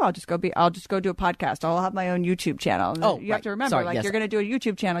say, like, oh, I'll just go do a podcast. I'll have my own YouTube channel. And you have to remember, you're going to do a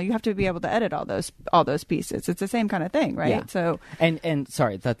YouTube channel. You have to be able to edit all those pieces. It's the same kind of thing, right? Yeah. So and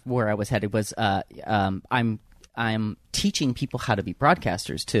sorry, that's where I was headed was I'm teaching people how to be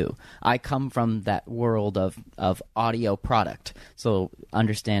broadcasters too. I come from that world of audio product, so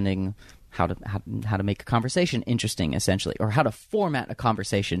understanding how to make a conversation interesting, essentially, or how to format a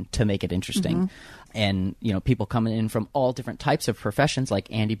conversation to make it interesting. And people coming in from all different types of professions,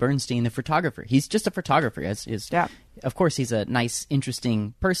 like Andy Bernstein, the photographer. He's just a photographer. Of course, he's a nice,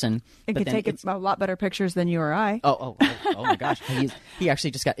 interesting person. It could take a lot better pictures than you or I. Oh my gosh! He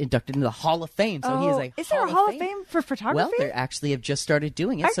actually just got inducted into the Hall of Fame. So is there a Hall of Fame for photography? Well, they actually have just started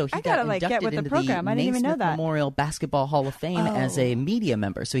doing it. So he got inducted into the Naismith Memorial Basketball Hall of Fame as a media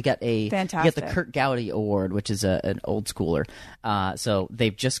member. So he got the Kurt Gowdy Award, which is an old schooler. So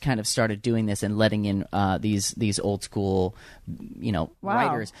they've just kind of started doing this and letting in these old school,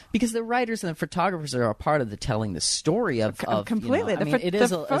 writers, because the writers and the photographers are a part of the telling the story of completely. It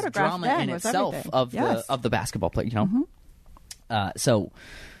is a drama in itself of the basketball player. So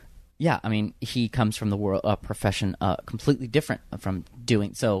yeah, I mean, he comes from the world profession completely different from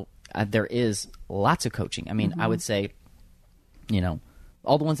doing so. There is lots of coaching. I mean, I would say,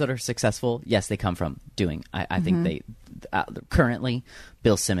 all the ones that are successful, yes, they come from doing. I think they currently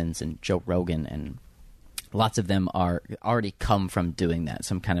Bill Simmons and Joe Rogan and lots of them are already come from doing that,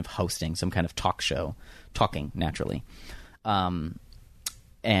 some kind of hosting, some kind of talk show, talking naturally. And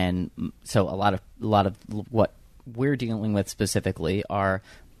so a lot of what we're dealing with specifically are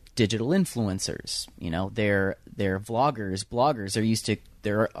digital influencers. They're vloggers, bloggers.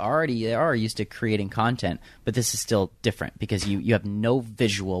 They are used to creating content, but this is still different because you have no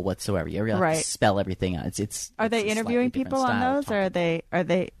visual whatsoever. You have to spell everything out. Are they interviewing people on those, or are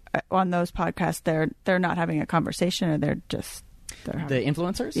they on those podcasts? They're not having a conversation, or they're the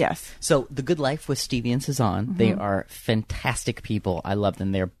influencers? Yes. So The Good Life with Stevie and Cezanne, they are fantastic people. I love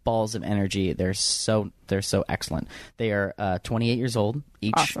them. They're balls of energy. They're so excellent. They are 28 years old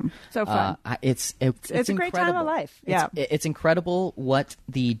each. Awesome. So fun. It's a great time of life. Yeah. It's incredible what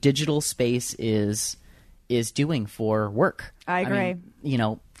the digital space is doing for work. I agree.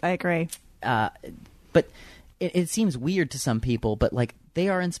 I agree. But it seems weird to some people, but like they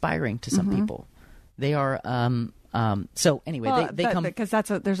are inspiring to some people. They are so anyway, they come because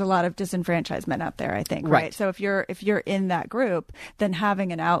there's a lot of disenfranchisement out there, I think, right? So if you're in that group, then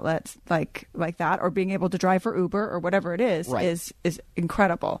having an outlet like that, or being able to drive for Uber or whatever it is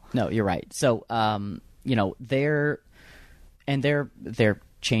incredible. No, you're right. So they're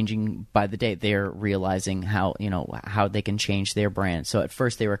changing by the day. They're realizing how they can change their brand. So at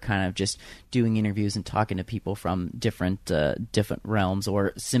first they were kind of just doing interviews and talking to people from different realms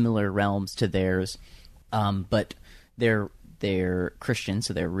or similar realms to theirs, but they're Christian,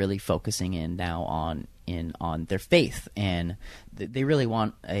 so they're really focusing in now on their faith, and they really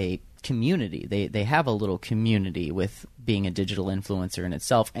want a community. They have a little community with being a digital influencer in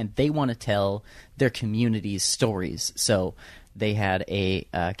itself, and they want to tell their community's stories. So they had a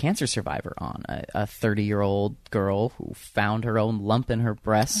cancer survivor on, a 30-year-old girl who found her own lump in her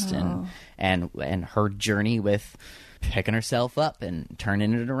breast, and her journey with picking herself up and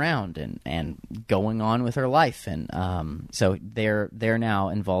turning it around and going on with her life. And so they're now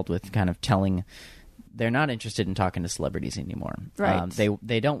involved with kind of telling. They're not interested in talking to celebrities anymore. Right.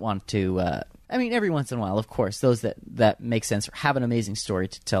 They don't want to. I mean, every once in a while, of course, those that make sense or have an amazing story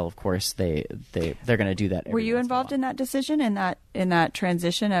to tell. Of course, they're going to do that. Were you involved in that decision, in that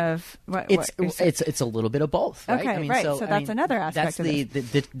transition of? It's a little bit of both. Right? Okay, I mean, right. So that's another aspect.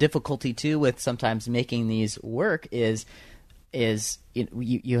 That's the difficulty too with sometimes making these work is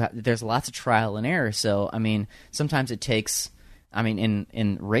you have, there's lots of trial and error. So I mean, sometimes it takes. I mean,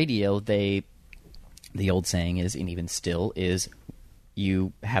 in radio, the old saying is, and even still is,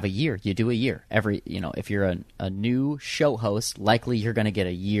 you have a year. You do a year. If you're a new show host, likely you're going to get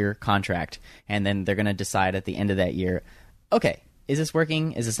a year contract, and then they're going to decide at the end of that year, okay, is this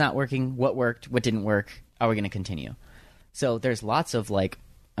working? Is this not working? What worked? What didn't work? Are we going to continue? So there's lots of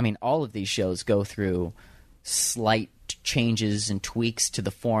all of these shows go through slight changes and tweaks to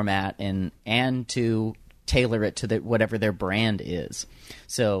the format and to tailor it to whatever their brand is.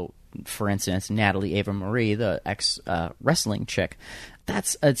 So, for instance, Natalie Ava Marie, the ex-wrestling chick,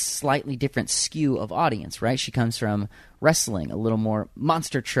 that's a slightly different skew of audience, right? She comes from wrestling, a little more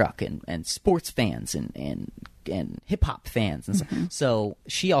monster truck and sports fans and hip-hop fans. And so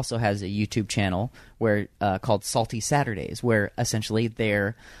she also has a YouTube channel where called Salty Saturdays, where essentially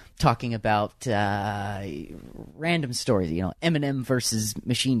they're talking about random stories, Eminem versus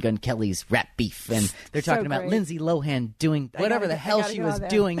Machine Gun Kelly's rap beef, and they're talking about Lindsay Lohan doing whatever the hell she was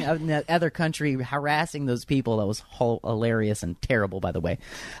doing in that other country, harassing those people. That was hilarious and terrible, by the way.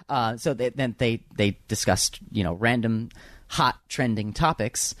 So they discussed random hot trending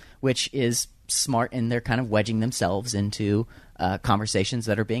topics, which is smart, and they're kind of wedging themselves into conversations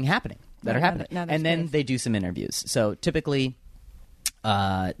that are happening. And then they do some interviews. So typically,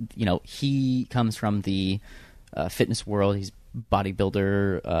 he comes from the fitness world. He's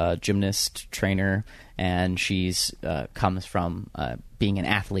bodybuilder, gymnast, trainer, and she's comes from being an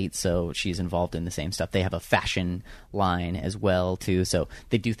athlete, so she's involved in the same stuff. They have a fashion line as well too, so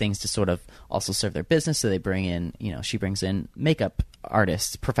they do things to sort of also serve their business. So they bring in, she brings in makeup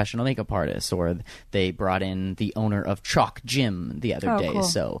artists, professional makeup artists, or they brought in the owner of Chalk Gym the other day. Cool.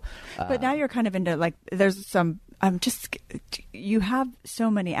 So, but now you're kind of into there's some. You have so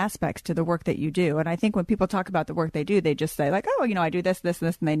many aspects to the work that you do. And I think when people talk about the work they do, they just say I do this, this, and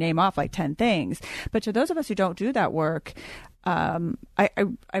this, and they name off 10 things. But to those of us who don't do that work, I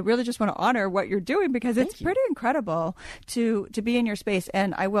really just want to honor what you're doing, because it's pretty incredible to be in your space.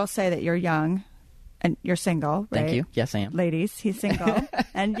 And I will say that you're young. And you're single, right? Thank you. Yes, I am. Ladies, he's single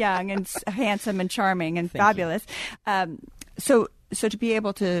and young and handsome and charming and fabulous. So to be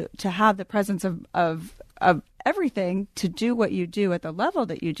able to have the presence of everything to do what you do at the level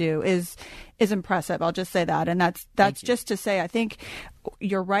that you do is impressive. I'll just say that. And that's just to say, I think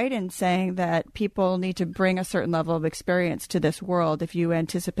you're right in saying that people need to bring a certain level of experience to this world. If you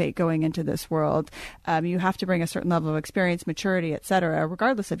anticipate going into this world, you have to bring a certain level of experience, maturity, et cetera,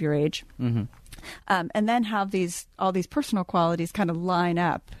 regardless of your age. Mm-hmm. And then have all these personal qualities kind of line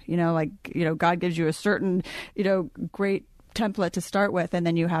up, God gives you a certain, great template to start with, and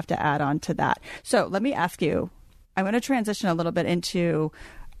then you have to add on to that. So let me ask you, I'm going to transition a little bit into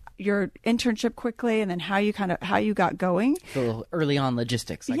your internship quickly, and then how you got going. A little early on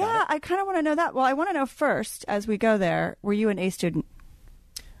logistics. I kind of want to know that. Well, I want to know first, as we go there, were you an A student?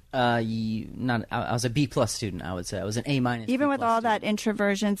 I was a B+ student, I would say. I was an A-. Even with all that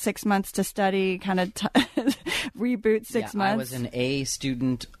introversion, 6 months to study, kind of reboot 6 months. I was an A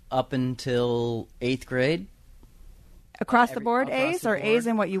student up until 8th grade. Across the board A's, or A's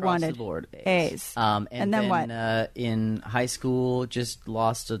in what you wanted? Across the board A's. And then what? In high school, just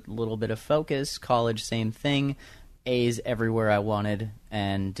lost a little bit of focus. College, same thing. A's everywhere I wanted,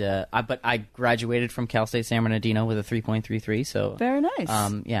 and but I graduated from Cal State San Bernardino with a 3.33. So very nice.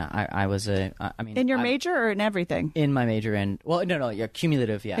 I was in your major or in everything? In my major,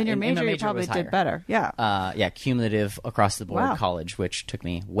 cumulative. Yeah, in your major, you probably did better. Yeah, cumulative across the board college, which took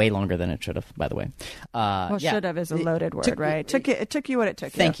me way longer than it should have. By the way, should have is a loaded word, right? It took you what it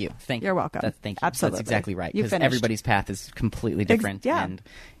took. Thank you. You're welcome. Thank you. Absolutely, that's exactly right. Because everybody's path is completely different, and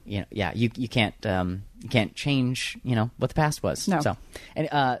you can't change what the past was. No. So,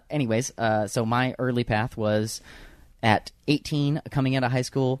 anyways, so my early path was at 18, coming out of high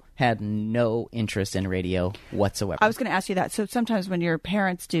school, had no interest in radio whatsoever. I was going to ask you that. So sometimes when your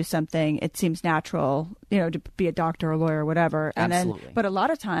parents do something, it seems natural, to be a doctor or a lawyer or whatever. And Absolutely. But a lot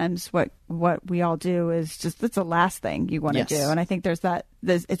of times what we all do is just, it's the last thing you want to do. And I think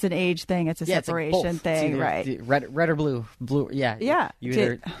it's an age thing. It's a separation thing, right? Red or blue. Yeah. Yeah.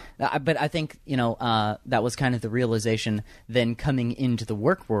 But I think, that was kind of the realization then coming into the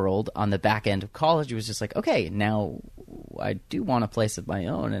work world on the back end of college. It was just like, okay, now I do want a place of my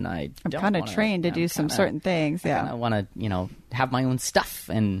own, and I'm kind of trained to do some certain things. Yeah. I want to, have my own stuff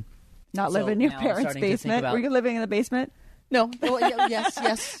and not live in your parents' basement. Were you living in the basement? No. Well,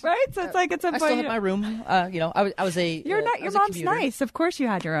 yes. Right. So it's like at some I point. still had my room. I was a. Your mom's nice. Of course, you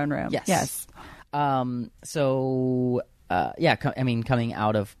had your own room. Yes. So coming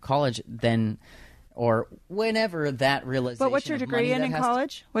out of college then, or whenever that realization. But what's your degree in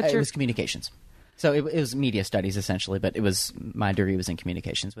college? It was communications. So it was media studies essentially, but my degree was in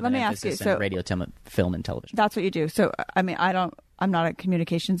communications with Let an me ask emphasis you, in radio, film, and television. That's what you do. So, I mean, I'm not a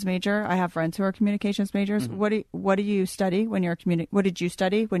communications major. I have friends who are communications majors. Mm-hmm. What do you study when you're what did you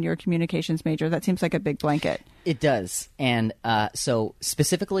study when you're a communications major? That seems like a big blanket. It does. And so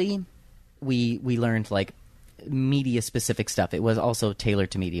specifically, we learned like media specific stuff. It was also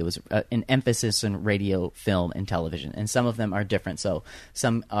tailored to media. It was an emphasis in radio, film, and television, and some of them are different. So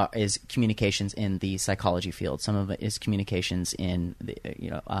some is communications in the psychology field. Some of it is communications in the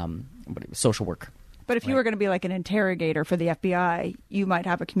social work. But if you were going to be like an interrogator for the FBI, you might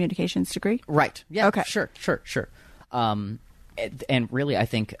have a communications degree. Right. Yeah. Okay. Sure. And really, I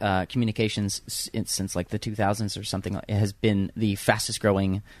think communications since like the 2000s or something has been the fastest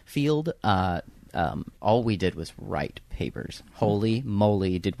growing field. All we did was write papers. Holy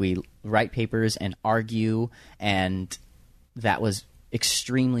moly, did we write papers and argue, and that was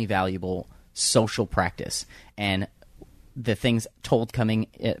extremely valuable social practice. And the things told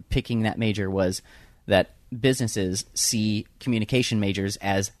picking that major was that businesses see communication majors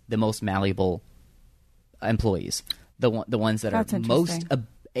as the most malleable employees, the ones that That's are most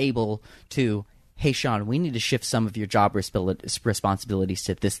able to, hey, Sean, we need to shift some of your job responsibilities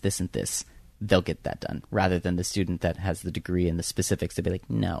to this, and this. They'll get that done, rather than the student that has the degree and the specifics to be like,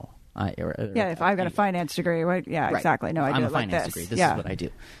 no. If I've got a finance degree, right? Yeah, right. exactly. No, I do I'm it a like finance this. degree. This is what I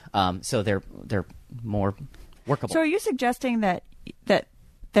do. So they're more workable. So are you suggesting that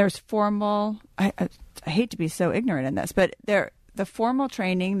there's formal? I hate to be so ignorant in this, but the formal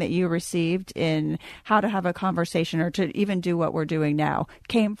training that you received in how to have a conversation or to even do what we're doing now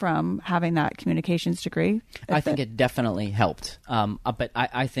came from having that communications degree? I think it definitely helped. But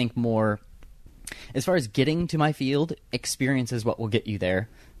I think more, as far as getting to my field, experience is what will get you there.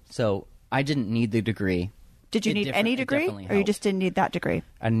 So I didn't need the degree. Did you need any degree, or you just didn't need that degree?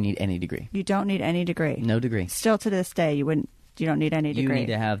 I didn't need any degree. You don't need any degree? No degree. Still to this day, you don't need any degree. You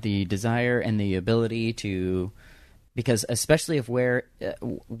need to have the desire and the ability to, because especially if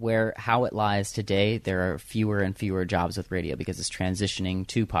how it lies today, there are fewer and fewer jobs with radio because it's transitioning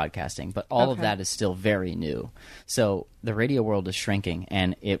to podcasting. But all of that is still very new. So the radio world is shrinking,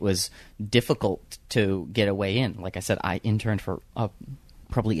 and it was difficult to get a way in. Like I said, I interned for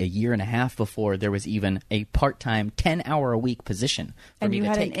probably a year and a half before there was even a part-time 10-hour-a-week position for me to take. And you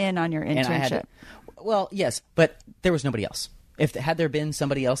had an in on your internship. Well, yes, but there was nobody else. Had there been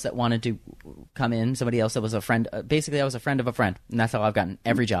somebody else that wanted to come in, somebody else that was a friend, basically I was a friend of a friend, and that's how I've gotten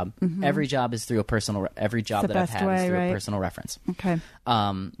every job. Mm-hmm. Every job is through every job that I've had is through a personal reference. Okay.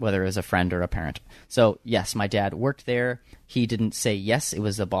 Whether it was a friend or a parent. So yes, my dad worked there. He didn't say yes. It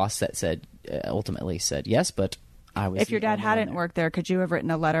was the boss that ultimately said yes, but I was. If your dad hadn't worked there, could you have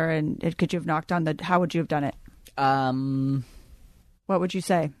written a letter and could you have knocked on how would you have done it? What would you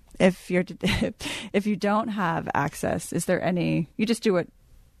say? If you don't have access, is there any? You just do what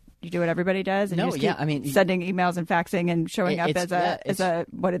everybody does, and you just keep sending emails and faxing and showing up as a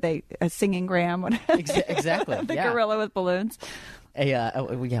singing gram, exactly, the gorilla with balloons.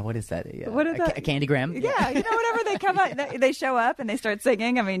 What is that? A candygram? Yeah, whenever they come out, they show up and they start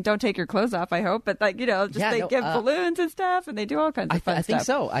singing. I mean, don't take your clothes off, I hope, but they give balloons and stuff, and they do all kinds of fun stuff. I think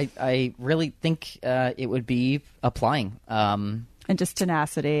so. I really think it would be applying. And just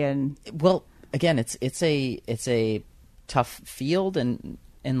tenacity and again, it's a tough field and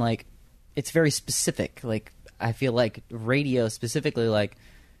like it's very specific. Like I feel like radio specifically, like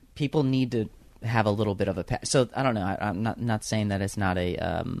people need to have a little bit of so I don't know. I'm not saying that it's not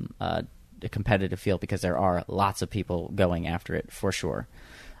a competitive field, because there are lots of people going after it for sure.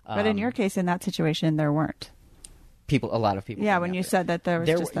 But in your case, in that situation, there weren't. A lot of people. Yeah, when you said that there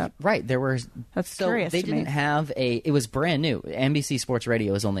was that. Right, there were. That's curious. They didn't have it was brand new. NBC Sports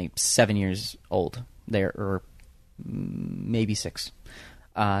Radio is only 7 years old. Or maybe 6.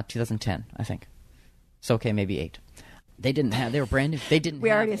 2010, I think. So okay, maybe 8. They were brand new. They didn't.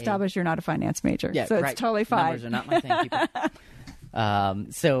 We already established you're not a finance major, so it's totally fine. Numbers are not my thing, people.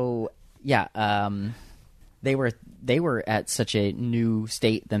 They were at such a new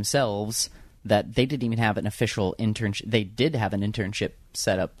state themselves that they didn't even have an official internship. They did have an internship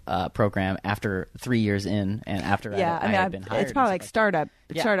setup program after 3 years in, and after I had been hired. It's probably like startup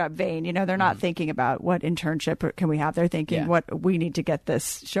vein. They're not thinking about what internship can we have. They're thinking what we need to get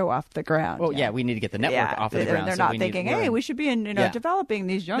this show off the ground. Well, we need to get the network off of the ground. They're not thinking, hey, we should be in developing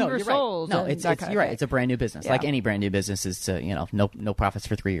these younger souls. No, you're right. It's a brand new business. Like any brand new business is to no profits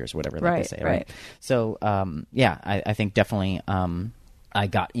for 3 years, whatever they say. Right. So I think definitely. I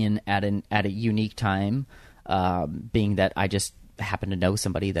got in at a unique time, being that happen to know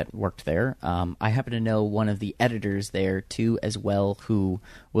somebody that worked there. I happen to know one of the editors there too as well, who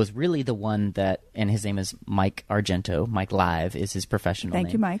was really the one that, and his name is Mike Argento. Mike Live is his professional name.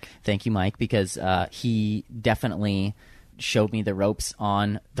 Thank you, Mike. Thank you, Mike, because he definitely showed me the ropes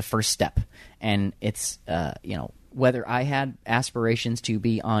on the first step. And it's, whether I had aspirations to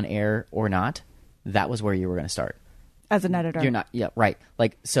be on air or not, that was where you were going to start. As an editor. You're not, yeah, right.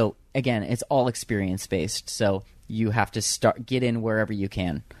 Like, so again, it's all experience based. So you have to get in wherever you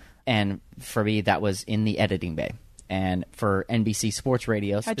can. And for me, that was in the editing bay. And for NBC Sports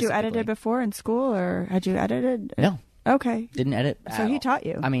Radio, had you edited before in school, or had you edited? No. Okay. Didn't edit. So he taught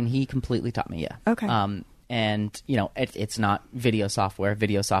you. I mean, he completely taught me, yeah. Okay. And, it's not video software.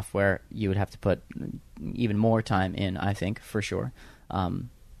 Video software, you would have to put even more time in, I think, for sure. Some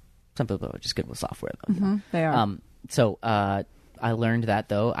people are just good with software, though. Mm-hmm. They are. So I learned that,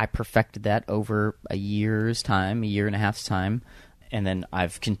 though. I perfected that over a year and a half's time. And then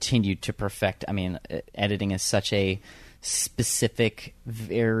I've continued to perfect. I mean, editing is such a specific,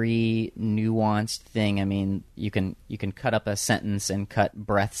 very nuanced thing. I mean, you can cut up a sentence and cut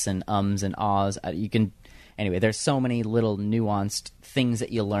breaths and ums and ahs. Anyway, there's so many little nuanced things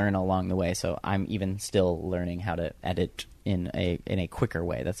that you learn along the way. So I'm even still learning how to edit in a quicker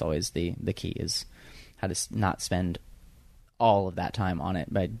way. That's always the key, is how to not spend all of that time on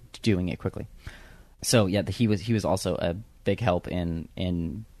it by doing it quickly. So yeah, he was also a big help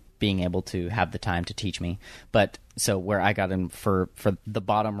in being able to have the time to teach me. But so where I got him for the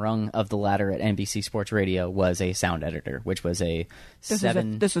bottom rung of the ladder at NBC Sports Radio was a sound editor, which was this was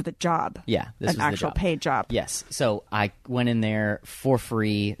the job. Yeah, this was an actual the job. paid job. Yes. So I went in there for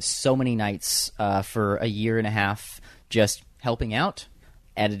free so many nights for a year and a half, just helping out,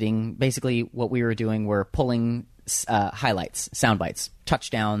 editing. Basically, what we were doing were pulling highlights, sound bites,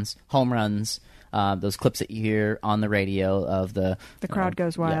 touchdowns, home runs, those clips that you hear on the radio of the crowd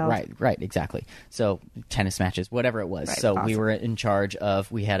goes wild. Yeah, right, exactly. So tennis matches, whatever it was. Right, so awesome. We were in charge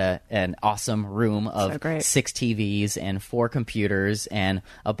of. We had an awesome room of 6 TVs and 4 computers and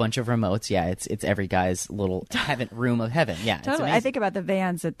a bunch of remotes. Yeah, it's every guy's little room of heaven. Yeah, totally. It's amazing. I think about the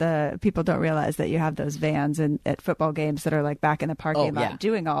vans that the people don't realize that you have those vans at football games that are like back in the parking lot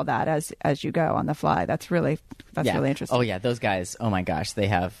doing all that as you go on the fly. That's really interesting. Oh yeah, those guys. Oh my gosh, they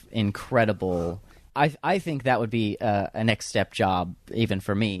have incredible. I think that would be a next step job even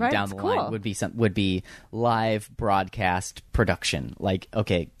for me down the line. Would be live broadcast production. Like,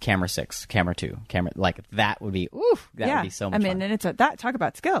 okay, camera 6, camera 2, camera, like that would be would be so much fun. And talk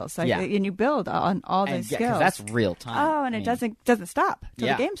about skills. Like, and you build on all those skills. 'cause that's real time. Oh, and it doesn't stop till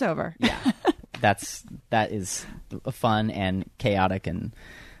the game's over. Yeah, that is fun and chaotic and.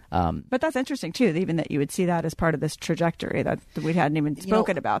 But that's interesting too, even that you would see that as part of this trajectory, that we hadn't even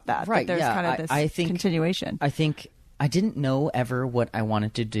spoken about that. Right? But there's kind of this continuation. I think I didn't know ever what I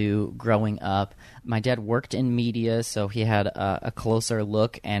wanted to do growing up. My dad worked in media, so he had a closer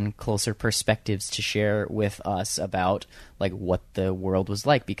look and closer perspectives to share with us about like what the world was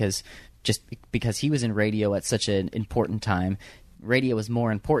like. Because he was in radio at such an important time, radio was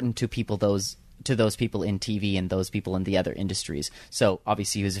more important to those people in TV and those people in the other industries. So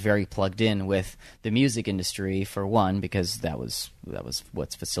obviously he was very plugged in with the music industry for one, because that was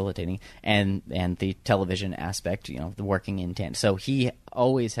what's facilitating, and the television aspect, the working in tandem. So he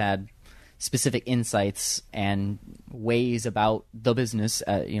always had specific insights and ways about the business,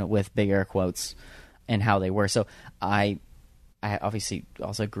 with big air quotes, and how they were. So I obviously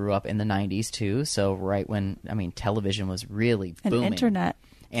also grew up in the 90s too. So right when, television was really booming. And internet.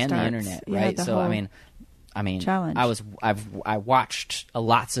 And the internet, right? Yeah, so I mean, challenge. I watched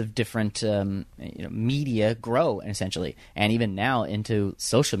lots of different media grow, essentially, and even now into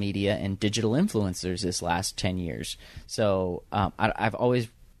social media and digital influencers this last 10 years. So I've always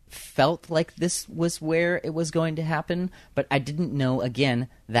felt like this was where it was going to happen, but I didn't know, again,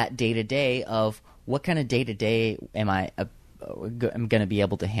 that day to day of what kind of day to day I'm going to be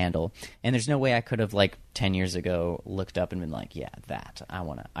able to handle. And there's no way I could have, 10 years ago, looked up and been like, yeah, that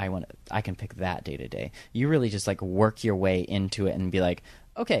I can pick that day to day. You really just work your way into it and be like,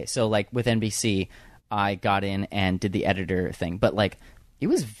 okay, so with NBC, I got in and did the editor thing, but it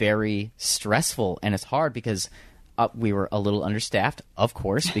was very stressful, and it's hard because we were a little understaffed, of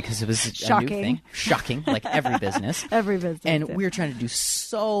course, because it was a new thing. Shocking, like every business. Every business. And we were trying to do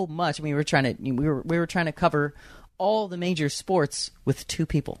so much. We were trying to cover all the major sports with 2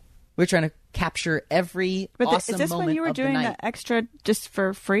 people. We're trying to capture every awesome moment of the night. Is this when you were doing the extra just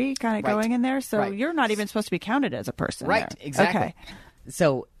for free, kind of going in there? So you're not even supposed to be counted as a person. Right, there. Exactly. Okay.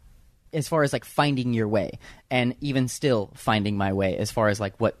 So as far as finding your way, and even still finding my way as far as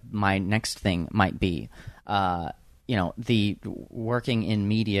what my next thing might be, the working in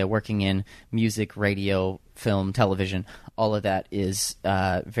media, working in music, radio, film, television, all of that is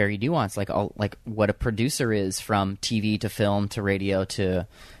very nuanced. Like what a producer is, from TV to film to radio to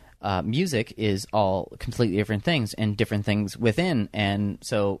music, is all completely different things and different things within. And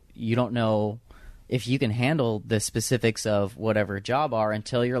so you don't know if you can handle the specifics of whatever job are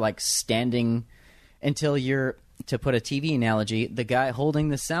until you're to put a TV analogy, the guy holding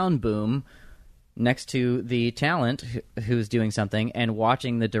the sound boom next to the talent who's doing something and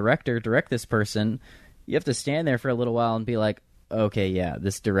watching the director direct this person. You have to stand there for a little while and be like, okay, yeah,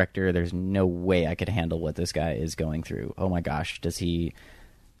 this director, there's no way I could handle what this guy is going through. Oh my gosh, does he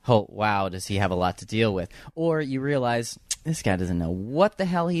have a lot to deal with? Or you realize, this guy doesn't know what the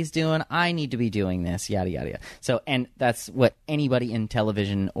hell he's doing. I need to be doing this, yada, yada, yada. So, and that's what anybody in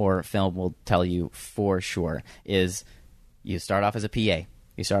television or film will tell you for sure, is you start off as a PA.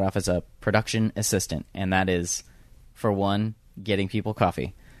 You start off as a production assistant, and that is, for one, getting people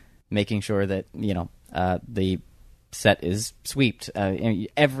coffee, making sure that, the set is swept,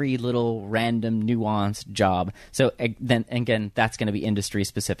 every little random nuanced job. So then again, that's going to be industry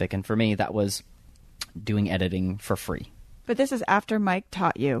specific. And for me, that was doing editing for free. But this is after Mike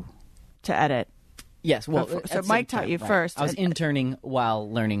taught you to edit. Yes. Well, so Mike taught you first. I was interning while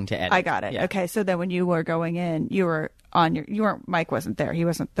learning to edit. I got it. Yeah. Okay. So then when you were going in, Mike wasn't there. He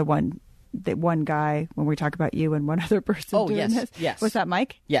wasn't the one guy when we talk about you and one other person doing this. Yes. Was that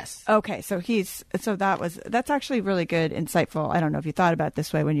Mike? Yes. Okay. So that's actually really good, insightful. I don't know if you thought about it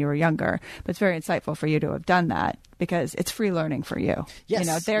this way when you were younger, but it's very insightful for you to have done that, because it's free learning for you.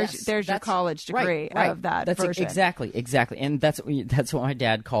 Yes. There's your college degree of that version. Exactly. And that's what my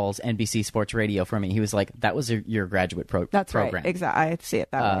dad calls NBC Sports Radio for me. He was like, that was your graduate program. That's right. Exactly. I see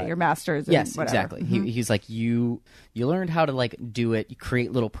it that way. Your master's. And yes, whatever. Exactly. Mm-hmm. He's like, you learned how to do it. You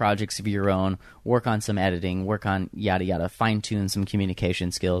create little projects of your own, work on some editing, work on yada yada, fine tune some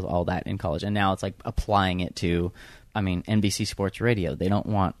communication skills, all that in college. And now it's like applying it to, NBC Sports Radio. They don't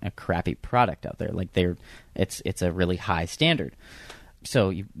want a crappy product out there. It's a really high standard.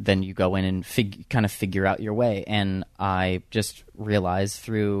 So then you go in and figure out your way. And I just realized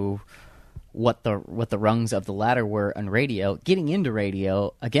through what the rungs of the ladder were on radio, getting into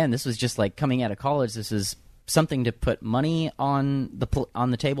radio. Again, this was just like coming out of college. This is something to put money on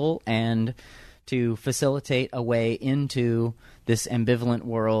the table and to facilitate a way into this ambivalent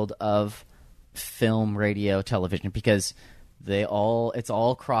world of film, radio, television, because it's all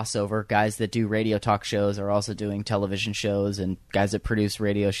crossover. Guys that do radio talk shows are also doing television shows, and guys that produce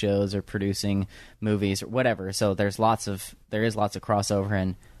radio shows are producing movies or whatever. So there is lots of crossover,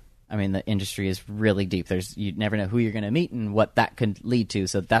 and the industry is really deep. You never know who you're going to meet and what that could lead to.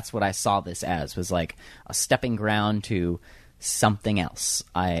 So that's what I saw this as, was like a stepping ground to something else.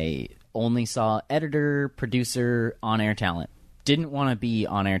 I only saw editor, producer, on-air talent. Didn't want to be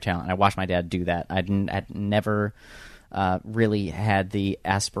on-air talent. I watched my dad do that. I'd never really had the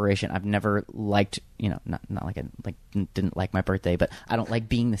aspiration. I've never liked, didn't like my birthday, but I don't like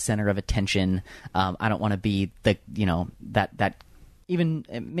being the center of attention. I don't want to be that even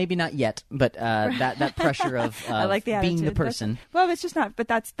maybe not yet, but that pressure of I like the being the attitude. person. It's just not. But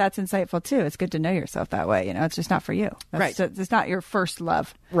that's insightful too. It's good to know yourself that way. It's just not for you. Right. It's not your first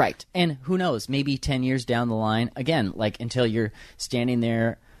love. Right. And who knows? Maybe 10 years down the line, again, until you're standing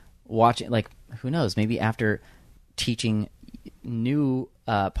there watching. Who knows? Maybe after teaching new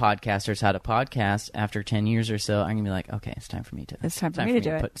podcasters how to podcast, after 10 years or so, I'm gonna be like, okay, it's time for me to do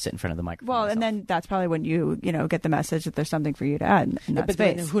it. Sit in front of the microphone. Well, and then that's probably when you get the message that there's something for you to add in that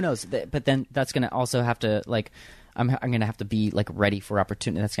space. Then, who knows? But then that's gonna also have to I'm gonna have to be ready for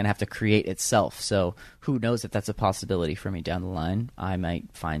opportunity. That's gonna have to create itself. So who knows if that's a possibility for me down the line? I might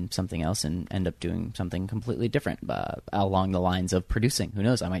find something else and end up doing something completely different along the lines of producing. Who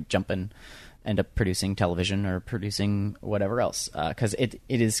knows? I might jump and end up producing television or producing whatever else, because it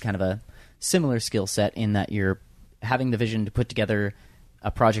is kind of a similar skill set in that you're having the vision to put together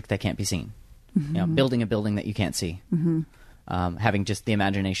a project that can't be seen, building a building that you can't see, having just the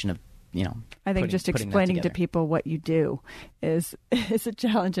imagination of I think just explaining to people what you do is a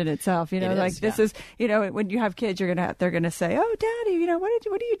challenge in itself. This is when you have kids, they're gonna say, "Oh, Daddy,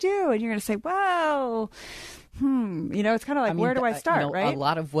 what do you do?" And you're gonna say, "Well, it's kind of like, where do I start?" Right? A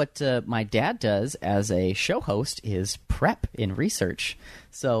lot of what my dad does as a show host is prep in research.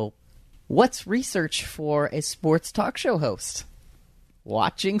 So, what's research for a sports talk show host?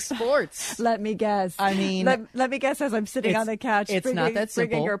 watching sports. Let me guess. I mean, let me guess as I'm sitting on the couch. It's not that simple.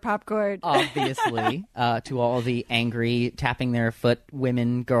 Bringing your popcorn. Obviously, to all the angry, tapping their foot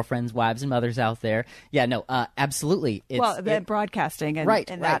women, girlfriends, wives, and mothers out there. Yeah, no, absolutely. Broadcasting in right.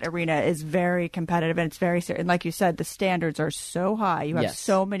 that arena is very competitive, and it's very serious. And like you said, the standards are so high. You have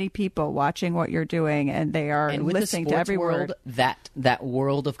so many people watching what you're doing, and they are listening to every word. That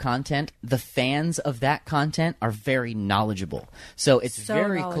world of content, the fans of that content are very knowledgeable. So it's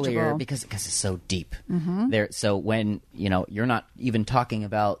very clear because it's so deep. There. So when you're not even talking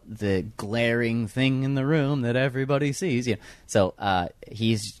about the glaring thing in the room that everybody sees. So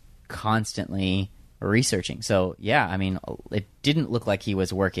he's constantly researching. So yeah, I mean, it didn't look like he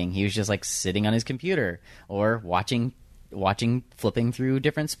was working. He was just like sitting on his computer or watching, flipping through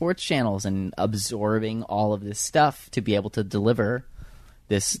different sports channels and absorbing all of this stuff to be able to deliver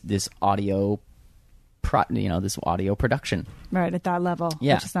this audio this audio production. Right, at that level,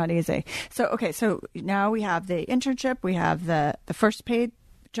 which is not easy. So now we have the internship, we have the first paid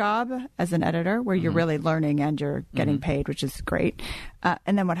job as an editor where you're really learning and you're getting paid, which is great.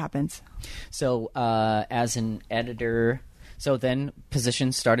 And then what happens? So as an editor, so then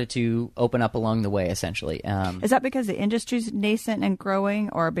positions started to open up along the way, essentially. Is that because the industry's nascent and growing,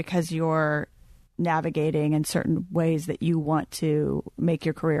 or because you're navigating in certain ways that you want to make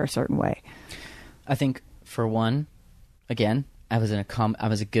your career a certain way? I think, for one, again, I was a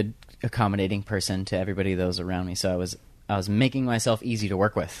good accommodating person to everybody those around me. So I was making myself easy to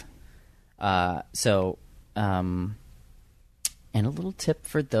work with. And a little tip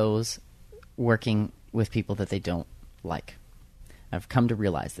for those working with people that they don't like. I've come to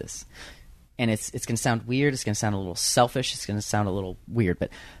realize this, and it's going to sound weird. It's going to sound a little selfish. It's going to sound a little weird, but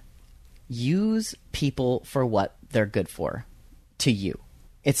use people for what they're good for to you.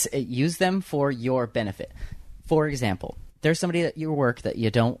 Use them for your benefit. For example, there's somebody at your work that you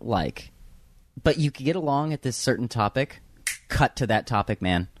don't like, but you can get along at this certain topic. Cut to that topic,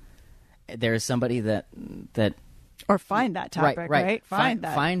 man. There's somebody that or find that topic, right?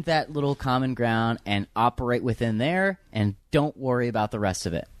 Find that little common ground and operate within there, and don't worry about the rest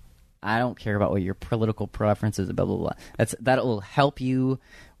of it. I don't care about what your political preferences, blah blah blah. That will help you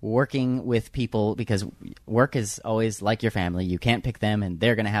working with people, because work is always like your family. You can't pick them, and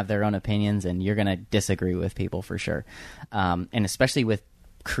they're going to have their own opinions, and you're going to disagree with people for sure. And especially with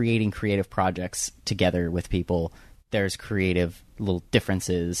creating creative projects together with people, there's creative little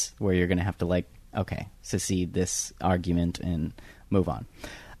differences where you're going to have to secede this argument and move on.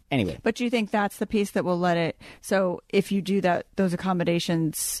 Anyway. But you think that's the piece that will let it... So if you do those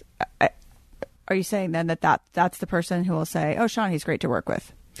accommodations, are you saying then that's the person who will say, oh, Sean, he's great to work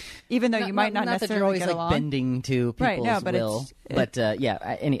with? Even though you might not necessarily that you're always bending to people's will.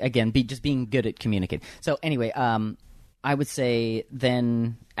 Again, just being good at communicating. So anyway, I would say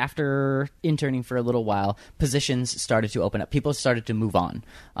then after interning for a little while, positions started to open up. People started to move on.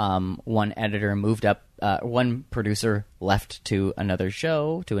 One editor moved up. One producer left to another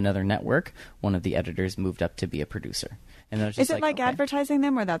show, to another network. One of the editors moved up to be a producer. And is it like advertising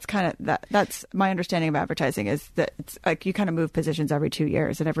them, or that's kind of that's my understanding of advertising, is that it's like you kind of move positions every 2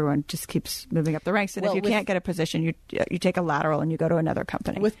 years and everyone just keeps moving up the ranks. And if you can't get a position, you take a lateral and you go to another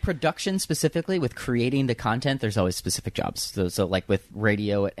company. With production specifically, with creating the content, there's always specific jobs. So like with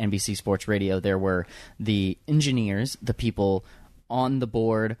radio at NBC Sports Radio, there were the engineers, the people on the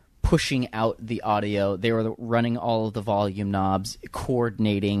board pushing out the audio. They were running all of the volume knobs,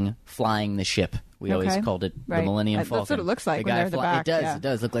 coordinating, flying the ship. We always called it the Millennium Falcon. That's what it looks like when they're in the back. It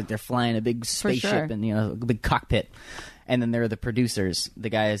does look like they're flying a big spaceship and a big cockpit. And then there are the producers, the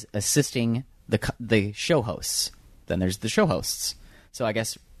guys assisting the show hosts. Then there's the show hosts. So I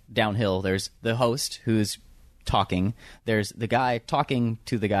guess downhill, there's the host who's talking. There's the guy talking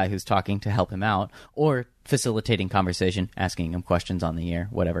to the guy who's talking to help him out, or facilitating conversation, asking him questions on the air,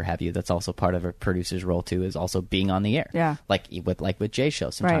 whatever have you. That's also part of a producer's role too, is also being on the air. Yeah. Like with Jay's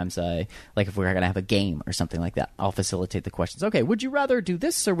show. Sometimes like if we're going to have a game or something like that, I'll facilitate the questions. Okay, would you rather do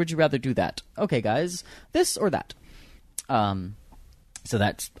this or would you rather do that? Okay, guys, this or that. So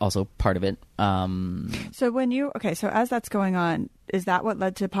that's also part of it. So as that's going on, is that what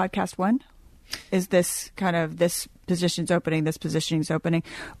led to Podcast One? Is this kind of this position's opening, this positioning's opening,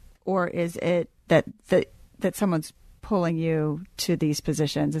 or is it that someone's pulling you to these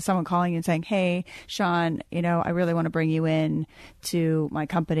positions? Is someone calling you and saying, "Hey, Sean, I really want to bring you in to my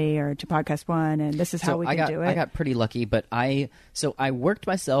company or to Podcast One, and this is how we can do it"? I got pretty lucky, but I worked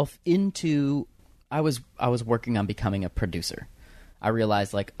myself into. I was working on becoming a producer. I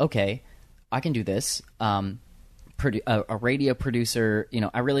realized, okay, I can do this. A radio producer,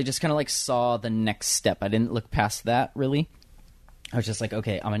 I really just kind of saw the next step. I didn't look past that, really. I was just like,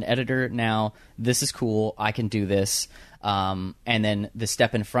 okay, I'm an editor now. This is cool. I can do this. And then the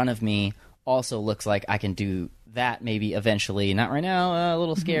step in front of me also looks like I can do that maybe eventually. Not right now. A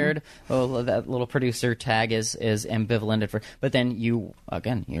little scared. Oh, that little producer tag is ambivalent at first. But then you're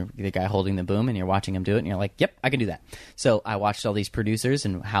the guy holding the boom, and you're watching him do it, and you're like, yep, I can do that. So I watched all these producers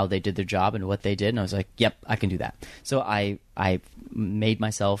and how they did their job and what they did, and I was like, yep, I can do that. So I made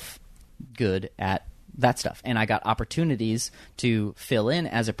myself good at that stuff, and I got opportunities to fill in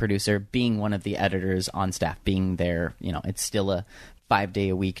as a producer, being one of the editors on staff, being there. It's still a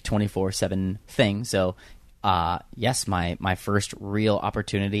 5-day-a-week 24/7 thing. So yes, my first real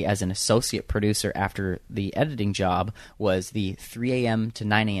opportunity as an associate producer after the editing job was the 3 a.m. to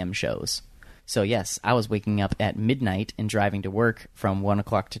 9 a.m. shows. So yes, I was waking up at midnight and driving to work from 1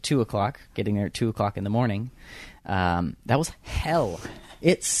 o'clock to 2 o'clock, getting there at 2 o'clock in the morning. That was hell.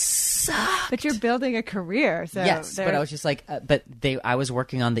 It sucked. But you're building a career, so yes. But I was just like, I was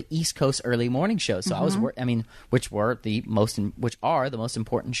working on the East Coast early morning shows, so I was, which are the most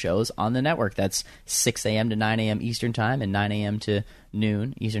important shows on the network. That's 6 a.m. to 9 a.m. Eastern time, and 9 a.m. to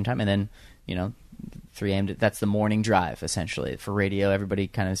noon Eastern time, and then 3 a.m. That's the morning drive, essentially. For radio, everybody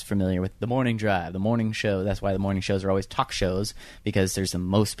kind of is familiar with the morning drive, the morning show. That's why the morning shows are always talk shows, because there's the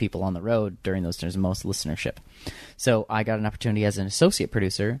most people on the road during those. There's the most listenership. So I got an opportunity as an associate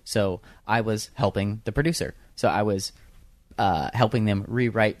producer, so I was helping the producer. So I was helping them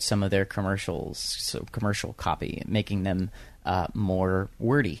rewrite some of their commercials, so commercial copy, making them more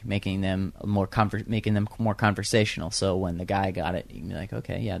wordy, making them more conversational. So when the guy got it, you'd be like,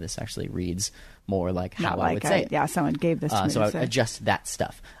 okay, yeah, this actually reads more like how I would say it. Yeah, someone gave this to me. So I would adjust that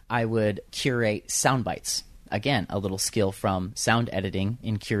stuff. I would curate sound bites. Again, a little skill from sound editing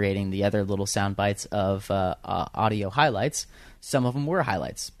in curating the other little sound bites of audio highlights. Some of them were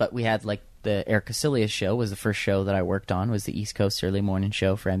highlights, but we had like the Eric Casillas show was the first show that I worked on, was the East Coast early morning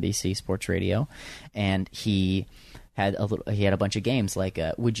show for NBC Sports Radio, and he had a bunch of games like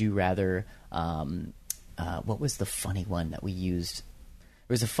Would You Rather. What was the funny one that we used?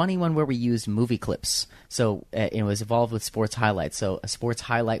 There was a funny one where we used movie clips. So it was involved with sports highlights. So a sports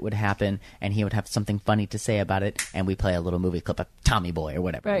highlight would happen, and he would have something funny to say about it, and we play a little movie clip of Tommy Boy or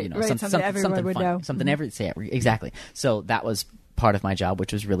whatever. Right, something everyone would know. Something exactly. So that was part of my job,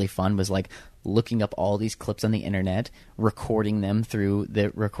 which was really fun, was like looking up all these clips on the internet, recording them through the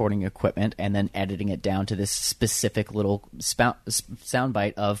recording equipment, and then editing it down to this specific little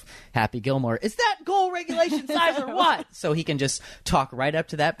soundbite of Happy Gilmore. Is that goal regulation size or what? So he can just talk right up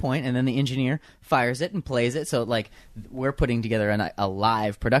to that point, and then the engineer fires it and plays it. So like we're putting together a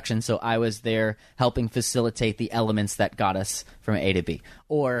live production. So I was there helping facilitate the elements that got us from A to B.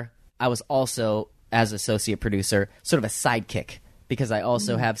 Or I was also, as associate producer, sort of a sidekick, because I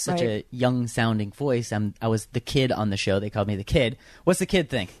also have such a young-sounding voice. I was the kid on the show. They called me the kid. What's the kid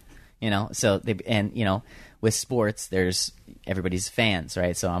think? With sports, there's everybody's fans,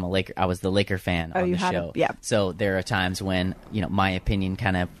 right? So I was the Laker fan on the show. Yeah. So there are times when my opinion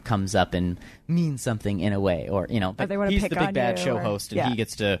kind of comes up and means something in a way, or but he's the big bad show host,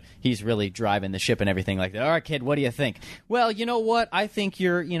 and he's really driving the ship and everything like that. All right, kid, what do you think? Well, you know what? I think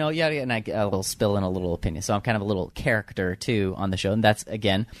you're, yada, and I will spill in a little opinion. So I'm kind of a little character too on the show, and that's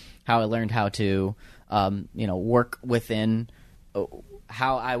again how I learned how to, work within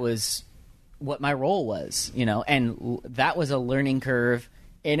how I was. What my role was, and that was a learning curve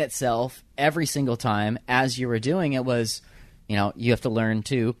in itself. Every single time as you were doing it was, you have to learn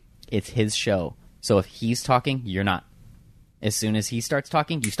too. It's his show. So if he's talking, you're not. As soon as he starts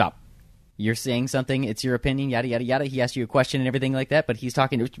talking, you stop. You're saying something, it's your opinion, yada, yada, yada. He asked you a question and everything like that, but he's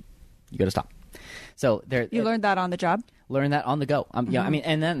talking, you got to stop. So there, you learned that on the job? Learn that on the go. Yeah, I mean,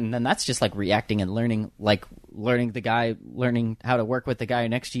 and then that's just like reacting and learning how to work with the guy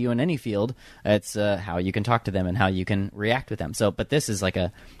next to you in any field. It's how you can talk to them and how you can react with them. So, but this is like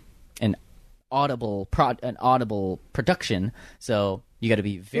an audible production. So you got to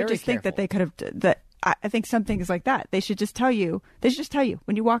be very careful. Think that they could have that. I think some things like that they should just tell you. They should just tell you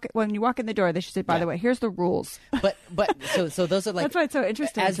when you walk in the door. They should say, "By the way, here's the rules." But so those are like that's why it's so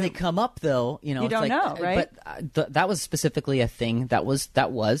interesting. As they come up, though, you don't like, know, right? But that was specifically a thing that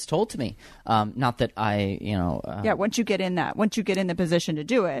was told to me. Not that I, once you get in the position to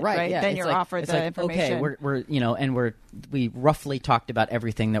do it, right? Yeah, then you're offered the information. Okay, we roughly talked about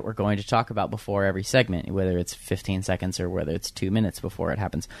everything that we're going to talk about before every segment, whether it's 15 seconds or whether it's 2 minutes before it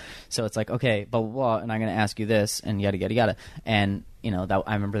happens. So it's like, okay, blah blah blah. And I'm going to ask you this, and yada yada yada. And that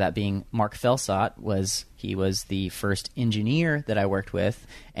I remember that being Mark Felsot was the first engineer that I worked with,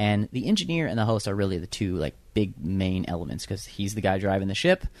 and the engineer and the host are really the two like big main elements, because he's the guy driving the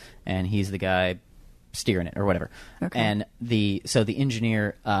ship, and he's the guy steering it or whatever. Okay. And the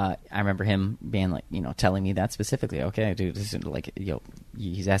engineer, I remember him being like, telling me that specifically. Okay, dude, this is like,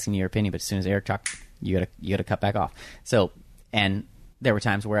 he's asking your opinion, but as soon as Eric talks, you gotta cut back off. So, and there were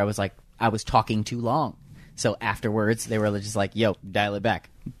times where I was talking too long. So afterwards, they were just like, "Yo, dial it back."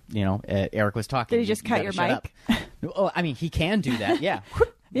 Eric was talking. Did he just cut your mic? Oh, I mean, he can do that. Yeah.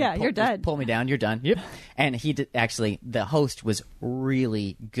 Yeah, you're done. Just pull me down. You're done. Yep. And he did actually. The host was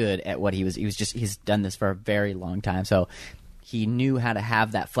really good at what he was. He's done this for a very long time, so he knew how to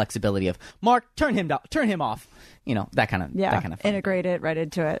have that flexibility of Mark, turn him down, turn him off. That kind of fun. Integrate it right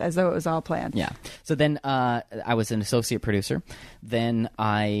into it as though it was all planned. Yeah. So then I was an associate producer. Then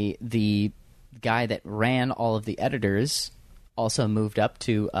the guy that ran all of the editors also moved up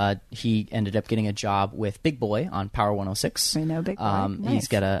to he ended up getting a job with Big Boy on Power 106. I know Big Boy. Nice.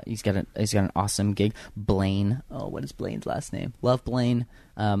 He's got an awesome gig. Blaine, what is Blaine's last name? Love Blaine.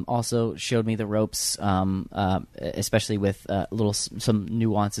 Also showed me the ropes, especially with some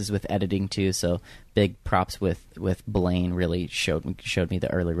nuances with editing too. So big props with Blaine. Really showed me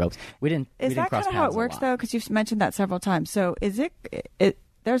the early ropes. Is that kind of how it works though? Because you've mentioned that several times. So is it?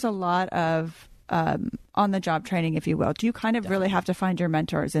 There's a lot of on the job training, if you will. Do you kind of really have to find your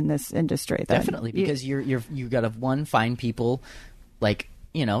mentors in this industry? Then? Definitely, because you got to find people like.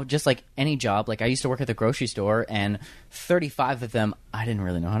 Just like any job, like I used to work at the grocery store, and 35 of them I didn't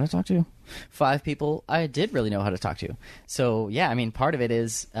really know how to talk to. 5 people I did really know how to talk to. So yeah, I mean, part of it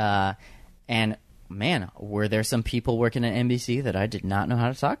is, and man, were there some people working at NBC that I did not know how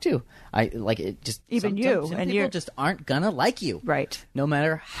to talk to? I like it. Just even you, some and people just aren't gonna like you, right? No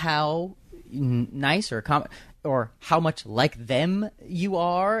matter how nice or how much like them you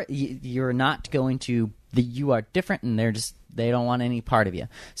are, you're not going to. You are different, and they don't want any part of you.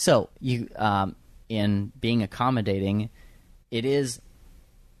 So you, in being accommodating, it is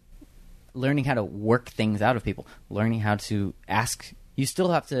learning how to work things out of people, learning how to ask. You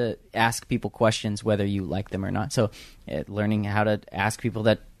still have to ask people questions whether you like them or not. So learning how to ask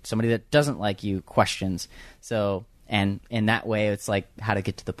somebody that doesn't like you questions. So, and in that way, it's like how to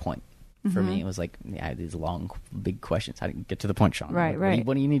get to the point. For me, it was like, these long, big questions. How to get to the point, Sean? Right.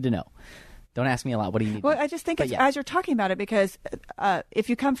 What do you need to know? Don't ask me a lot. What do you need? Well, I just think as you're talking about it, because if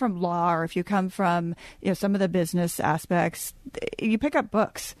you come from law or if you come from some of the business aspects, you pick up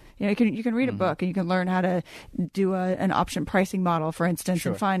books. You can read a book and you can learn how to do an option pricing model, for instance,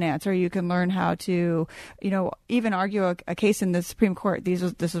 in finance, or you can learn how to even argue a case in the Supreme Court. This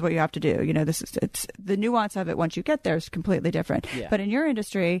is what you have to do. It's the nuance of it. Once you get there is completely different. Yeah. But in your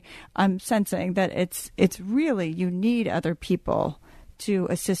industry, I'm sensing that it's really you need other people to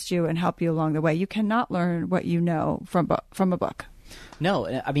assist you and help you along the way. You cannot learn what you know from a book. No,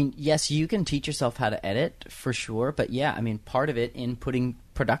 I mean, yes, you can teach yourself how to edit for sure, but yeah, I mean, part of it in putting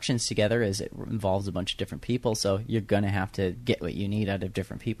productions together is it involves a bunch of different people, so you're going to have to get what you need out of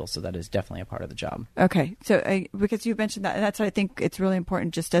different people, so that is definitely a part of the job. Okay, so because you mentioned that, that's what I think it's really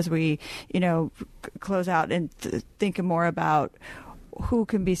important just as we, close out and think more about who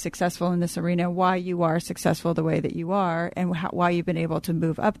can be successful in this arena, why you are successful the way that you are, and why you've been able to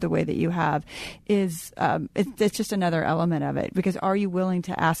move up the way that you have is it's just another element of it. Because are you willing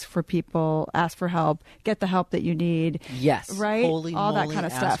to ask for people, ask for help, get the help that you need? Yes. Right? All that kind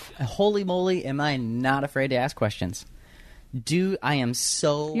of stuff. Holy moly, am I not afraid to ask questions. I am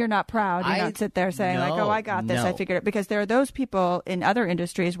so... You're not proud. You don't sit there saying, I got this, I figured it. Because there are those people in other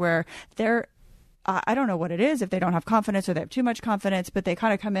industries where they're I don't know what it is, if they don't have confidence or they have too much confidence, but they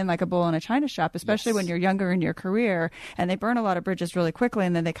kind of come in like a bull in a china shop, especially when you're younger in your career, and they burn a lot of bridges really quickly,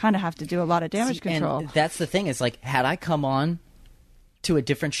 and then they kind of have to do a lot of damage control. And that's the thing. Is like, had I come on to a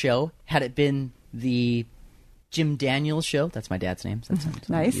different show, had it been the Jim Daniels show, that's my dad's name. So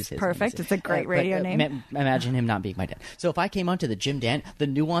nice, perfect. It's a great radio name. Imagine him not being my dad. So if I came onto the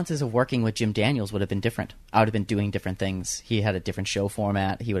nuances of working with Jim Daniels would have been different. I would have been doing different things. He had a different show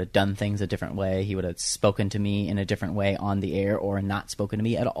format. He would have done things a different way. He would have spoken to me in a different way on the air, or not spoken to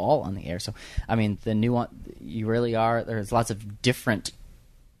me at all on the air. So, I mean, the nuance, you really are, there's lots of different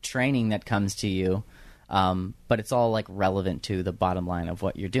training that comes to you, but it's all like relevant to the bottom line of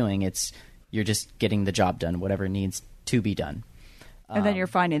what you're doing. You're just getting the job done, whatever needs to be done. And then you're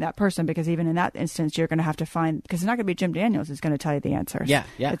finding that person, because even in that instance, you're going to have to find, because it's not going to be Jim Daniels who's going to tell you the answers. Yeah.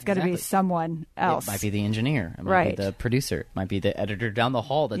 It's going to be someone else. It might be the engineer. It might be the producer. It might be the editor down the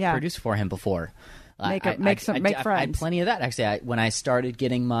hall that produced for him before. Make friends. I had plenty of that, actually. When I started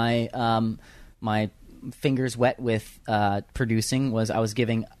getting my my fingers wet with producing, I was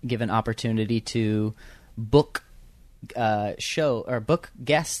given opportunity to book show or book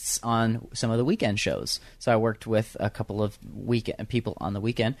guests on some of the weekend shows. So I worked with a couple of weekend people on the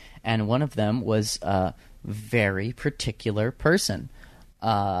weekend, and one of them was a very particular person,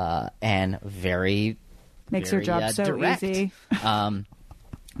 and very Makes your job so direct. easy.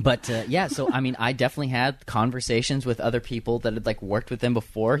 But yeah, so I mean, I definitely had conversations with other people that had like worked with them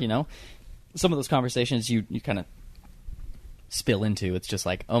before. You know, some of those conversations you kind of spill into. It's just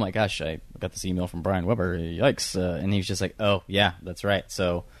like, oh my gosh, I got this email from Brian Weber. Yikes! And he's just like, oh yeah, that's right.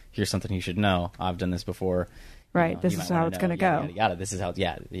 So here's something you should know. I've done this before. Right. You know, this is how it's going to go. Yada, yada. This is how.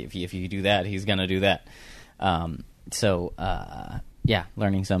 Yeah. If you do that, he's going to do that. So yeah,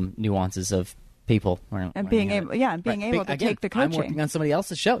 learning some nuances of people and being able to take the coaching. I'm working on somebody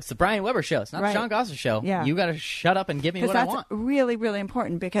else's show. It's the Brian Weber show. It's not the Sean Gosser show. Yeah. You got to shut up and give me what I want. That's really, really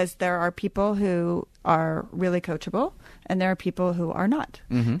important, because there are people who are really coachable and there are people who are not.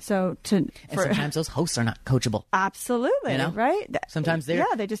 Mm-hmm. So and sometimes those hosts are not coachable. Absolutely. You know? Right? Sometimes they're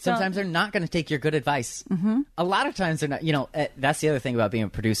they're not going to take your good advice. Mm-hmm. A lot of times they're not. You know, that's the other thing about being a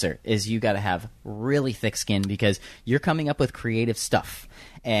producer is you got to have really thick skin, because you're coming up with creative stuff,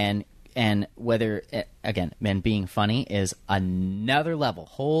 and whether, again, being funny is another level.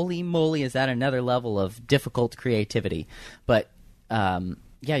 Holy moly, is that another level of difficult creativity. But,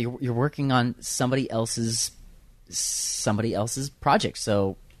 yeah, you're working on somebody else's project.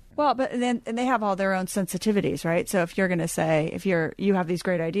 So, well, but then and they have all their own sensitivities, right? So if you're going to say, you have these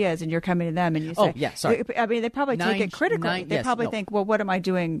great ideas and you're coming to them and you say, oh, yeah, sorry. I mean, they probably take it critically. They probably think, well, what am I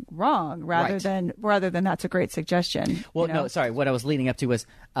doing wrong? Rather than that's a great suggestion. Well, you know? no, sorry. What I was leading up to was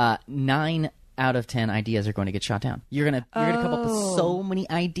 9 out of 10 ideas are going to get shot down. You're gonna come up with so many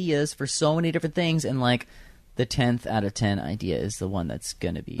ideas for so many different things, and like the 10th out of 10 idea is the one that's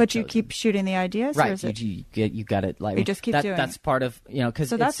going to be But chosen. You keep shooting the ideas? Right. Or is you got it. Like, you just keep doing that's it. part of, you know,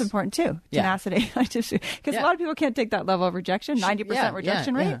 so that's important too. Tenacity. Because a lot of people can't take that level of rejection, 90%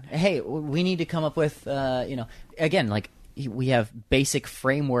 rejection rate. Yeah. Hey, we need to come up with, you know, again, like we have basic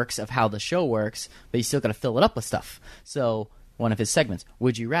frameworks of how the show works, but you still got to fill it up with stuff. So one of his segments,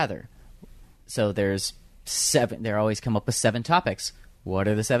 Would You Rather? So there's 7, they always come up with 7 topics. What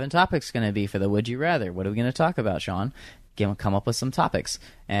are the 7 topics going to be for the Would You Rather? What are we going to talk about, Sean? Come up with some topics.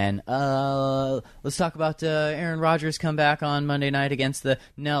 And let's talk about Aaron Rodgers come back on Monday night against the...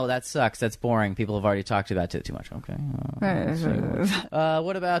 No, that sucks. That's boring. People have already talked about it too much. Okay.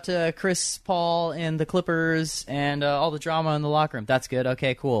 What about Chris Paul and the Clippers and all the drama in the locker room? That's good.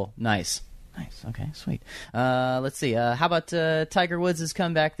 Okay, cool. Nice. Okay, sweet. Let's see. How about Tiger Woods'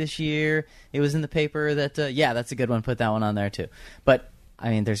 comeback this year? It was in the paper that, yeah, that's a good one. Put that one on there, too. But, I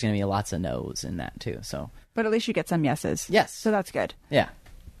mean, there's going to be lots of no's in that, too. So, but at least you get some yeses. Yes. So that's good. Yeah.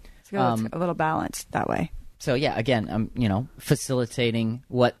 It's a little balanced that way. So, yeah, again, I'm, you know, facilitating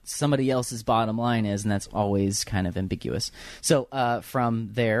what somebody else's bottom line is, and that's always kind of ambiguous. So, from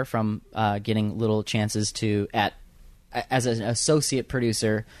there, getting little chances as an associate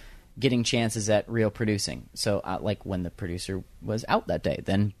producer, getting chances at real producing. So, like when the producer was out that day,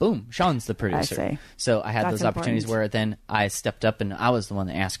 then boom, Sean's the producer. I see. So I had those opportunities where then I stepped up and I was the one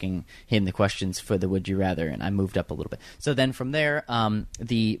asking him the questions for the Would You Rather, and I moved up a little bit. So then from there,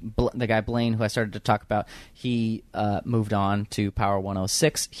 the guy Blaine, who I started to talk about, he moved on to Power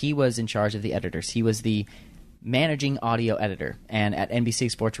 106. He was in charge of the editors. He was the managing audio editor. And at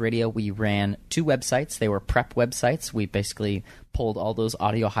NBC Sports Radio, we ran 2 websites. They were prep websites. We basically pulled all those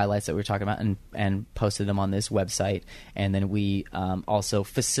audio highlights that we were talking about and posted them on this website. And then we also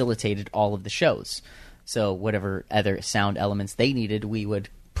facilitated all of the shows. So whatever other sound elements they needed, we would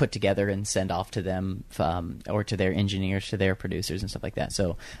put together and send off to them or to their engineers, to their producers and stuff like that.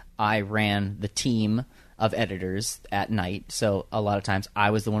 So I ran the team of editors at night. So a lot of times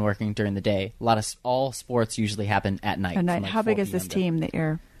I was the one working during the day. All sports usually happen at night. At night. Like How big is this team that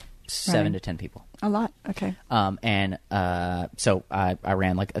you're 7 to 10 people. A lot. Okay. So I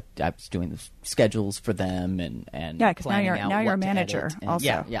ran I was doing the schedules for them and yeah, because now you're a manager also.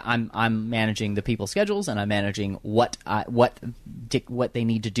 Yeah. I'm managing the people's schedules, and I'm managing what they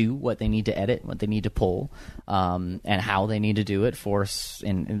need to do, what they need to edit, what they need to pull, and how they need to do it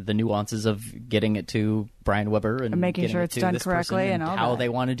in the nuances of getting it to Brian Weber and making sure it's done correctly and all how that. they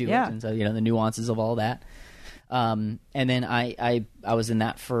want to do it, and so the nuances of all that. And then I was in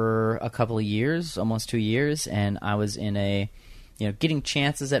that for a couple of years, almost 2 years, and I was in getting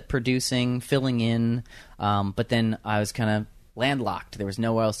chances at producing, filling in, but then I was kind of landlocked. There was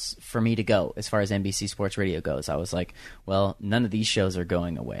nowhere else for me to go as far as NBC Sports Radio goes. I was like, well, none of these shows are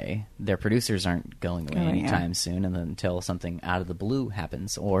going away. Their producers aren't going away anytime soon, and until something out of the blue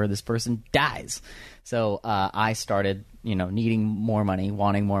happens or this person dies. So I started, needing more money,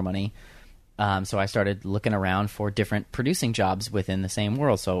 wanting more money. So I started looking around for different producing jobs within the same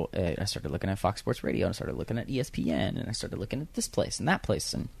world. So I started looking at Fox Sports Radio, and I started looking at ESPN, and I started looking at this place and that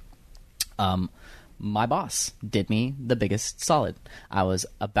place. And my boss did me the biggest solid. I was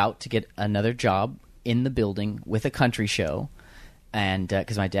about to get another job in the building with a country show, and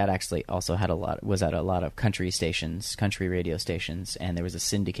because my dad actually also was at a lot of country stations, country radio stations, and there was a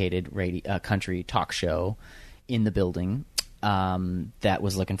syndicated country talk show in the building that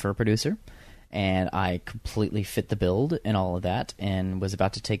was looking for a producer. And I completely fit the build and all of that, and was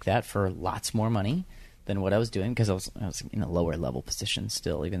about to take that for lots more money than what I was doing, because I was in a lower level position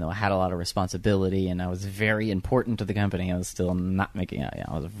still, even though I had a lot of responsibility and I was very important to the company. I was still not making it.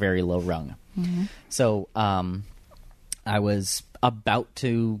 I was very low rung. Mm-hmm. So I was about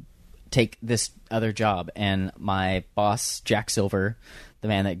to take this other job, and my boss, Jack Silver, the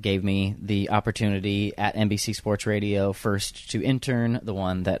man that gave me the opportunity at NBC Sports Radio first to intern, the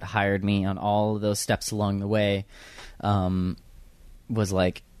one that hired me on all of those steps along the way, was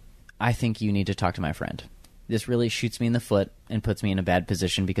like, I think you need to talk to my friend. This really shoots me in the foot and puts me in a bad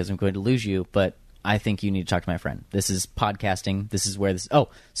position because I'm going to lose you, but I think you need to talk to my friend. This is podcasting. This is where this... Oh,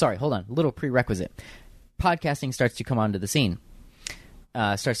 sorry, hold on. Little prerequisite. Podcasting starts to come onto the scene.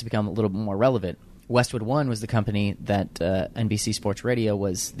 Starts to become a little bit more relevant. Westwood One was the company that NBC Sports Radio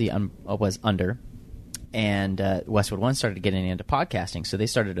was under, and Westwood One started getting into podcasting, so they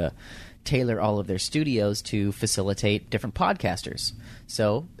started to tailor all of their studios to facilitate different podcasters.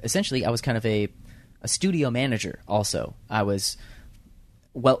 So essentially, I was kind of a studio manager. Also, I was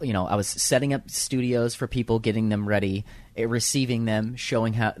setting up studios for people, getting them ready, receiving them,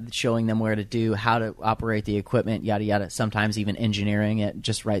 showing them where to do, how to operate the equipment, yada yada. Sometimes even engineering it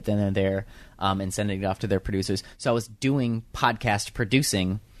just right then and there, and sending it off to their producers. So I was doing podcast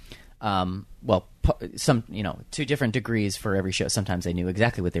producing. To different degrees for every show. Sometimes they knew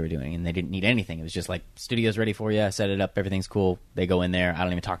exactly what they were doing, and they didn't need anything. It was just like, studio's ready for you, set it up, everything's cool. They go in there. I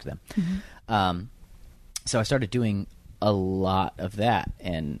don't even talk to them. Mm-hmm. So I started doing a lot of that,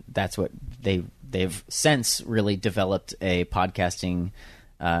 and that's what they've since really developed a podcasting.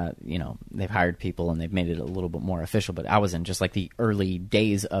 They've hired people and they've made it a little bit more official. But I was in just like the early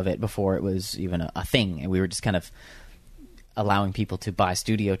days of it before it was even a thing, and we were just kind of allowing people to buy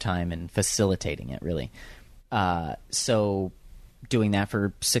studio time and facilitating it, really. So doing that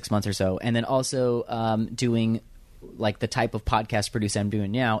for 6 months or so, and then also doing like the type of podcast producer I'm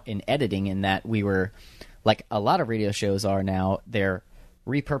doing now in editing, in that we were, like a lot of radio shows are now, they're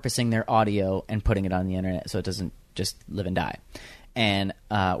repurposing their audio and putting it on the internet so it doesn't just live and die. And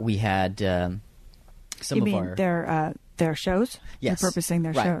we had their shows? Yes. Repurposing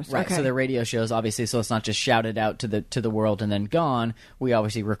their shows. Right. Okay. So they're radio shows, obviously, so it's not just shouted out to the world and then gone. We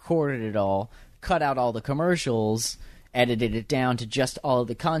obviously recorded it all, cut out all the commercials, edited it down to just all of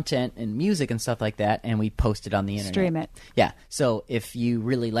the content and music and stuff like that, and we posted on the internet. Stream it. Yeah. So if you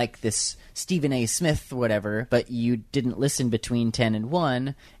really like this Stephen A. Smith whatever, but you didn't listen between 10 and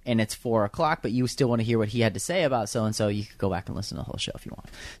 1, and it's 4 o'clock, but you still want to hear what he had to say about so-and-so, you could go back and listen to the whole show if you want.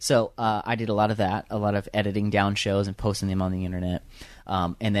 So I did a lot of that, a lot of editing down shows and posting them on the internet.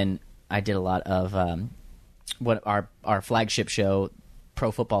 And then I did a lot of what our flagship show,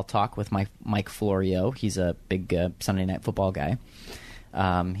 Pro Football Talk, with Mike Florio. He's a big Sunday Night Football guy.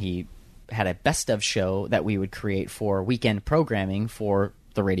 He had a best of show that we would create for weekend programming for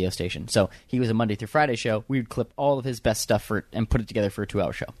the radio station. So he was a Monday through Friday show. We would clip all of his best stuff and put it together for a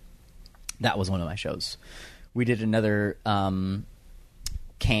 2-hour show. That was one of my shows. We did another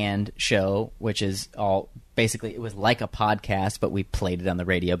canned show, which is all basically, it was like a podcast, but we played it on the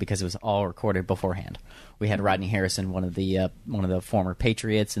radio because it was all recorded beforehand. We had Rodney Harrison, one of the former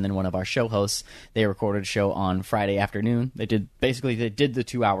Patriots, and then one of our show hosts. They recorded a show on Friday afternoon. They did the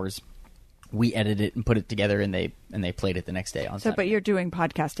 2 hours. We edited it and put it together, and they played it the next day on Sunday. But you're doing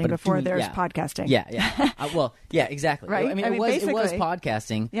podcasting before there's podcasting. Yeah. Yeah, exactly. Right? I mean, it was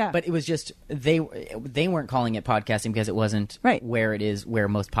podcasting, yeah. But it was just they weren't calling it podcasting because it wasn't where it is, where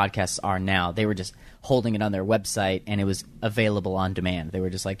most podcasts are now. They were just holding it on their website, and it was available on demand. They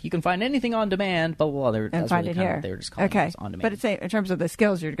were just like, you can find anything on demand, blah, blah, blah. And find it here. They were just calling it on demand. But it's in terms of the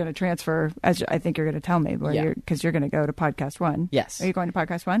skills you're going to transfer, as I think you're going to tell me, because you're going to go to Podcast One. Yes. Are you going to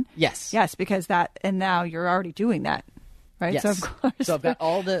Podcast One? Yes. Yes, because and now you're already doing that. Right? Yes. So of course. So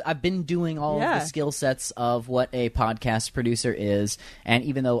I've been doing all of the skill sets of what a podcast producer is, and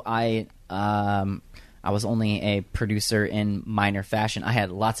even though I was only a producer in minor fashion, I had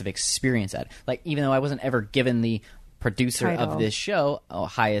lots of experience at it. Like, even though I wasn't ever given the producer of this show,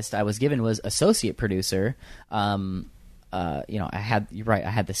 highest I was given was associate producer. I had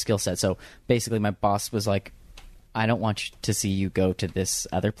the skill set. So basically my boss was like, I don't want to see you go to this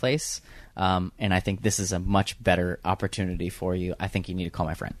other place. And I think this is a much better opportunity for you. I think you need to call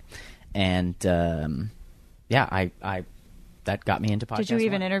my friend. And I that got me into podcasting. Did you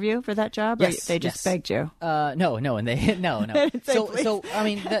even interview for that job? Yes, or they just begged you? No, and they no. So I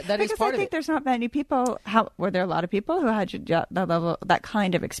mean that is part I think there's not many people. Were there a lot of people who had that level, that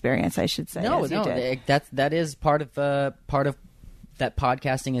kind of experience? I should say. No, you did? That is part of that.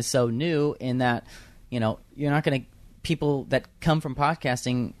 Podcasting is so new in that you're not going to people that come from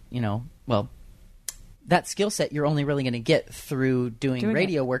podcasting. That skill set you're only really going to get through doing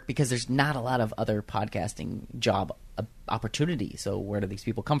radio work, because there's not a lot of other podcasting job opportunities. So where do these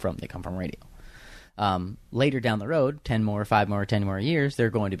people come from? They come from radio. Later down the road, 10 more years, there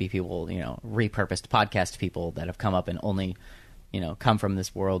are going to be people, repurposed podcast people that have come up and only, come from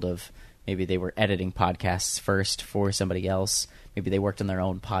this world of maybe they were editing podcasts first for somebody else. Maybe they worked on their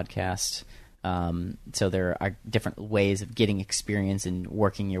own podcast. So there are different ways of getting experience and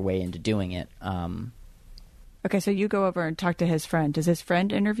working your way into doing it. Okay, so you go over and talk to his friend. Does his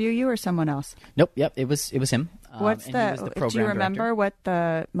friend interview you or someone else? Nope. Yep. It was him. What's he was the program do you remember director. what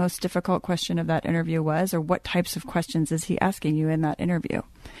the most difficult question of that interview was, or what types of questions is he asking you in that interview?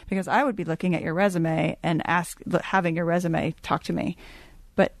 Because I would be looking at your resume and having your resume talk to me.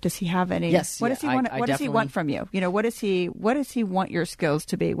 But does he have any? Yes. What does he want? What does he want from you? What does he want your skills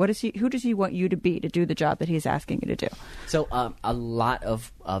to be? Who does he want you to be to do the job that he's asking you to do? So a lot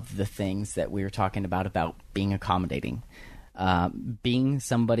of the things that we were talking about being accommodating, being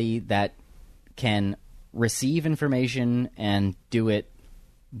somebody that can receive information and do it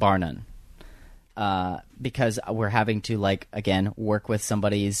bar none, because we're having to again work with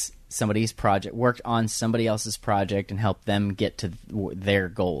somebody's project, work on somebody else's project and help them get to their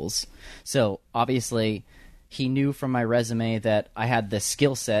goals. So obviously he knew from my resume that I had the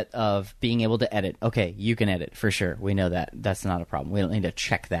skill set of being able to edit. Okay, you can edit for sure. We know that. That's not a problem. We don't need to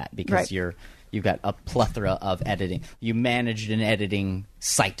check that because right. You've got a plethora of editing. You managed an editing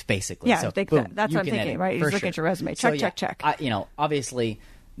site basically. Yeah, so, I think boom, that's what I'm thinking, edit, right? He's looking at your resume. Check. Obviously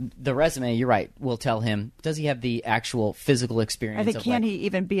the resume, you're right, will tell him, does he have the actual physical experience? I think, can he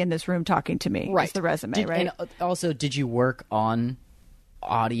even be in this room talking to me? Right. Is the resume, right? And also, did you work on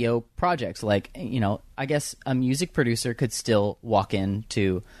audio projects? I guess a music producer could still walk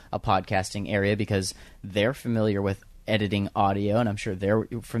into a podcasting area because they're familiar with editing audio, and I'm sure they're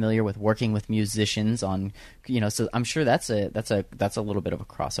familiar with working with musicians on, so I'm sure that's a little bit of a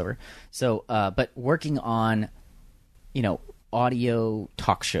crossover. So, but working on, audio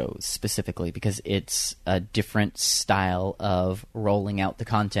talk shows specifically, because it's a different style of rolling out the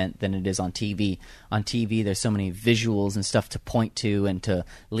content than it is on TV. On TV, there's so many visuals and stuff to point to and to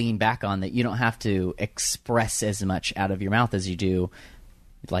lean back on that you don't have to express as much out of your mouth as you do.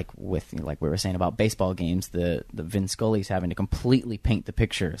 Like we were saying about baseball games, the Vin Scully's having to completely paint the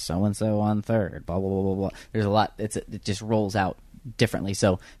picture. So and so on third, blah blah blah blah blah. There's a lot. It just rolls out differently.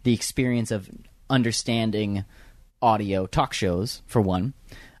 So the experience of understanding audio talk shows, for one,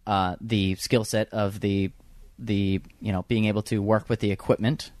 the skill set of the being able to work with the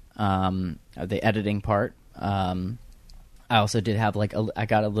equipment, the editing part. I also did have I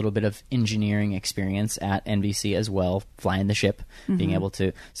got a little bit of engineering experience at NBC as well, flying the ship, being able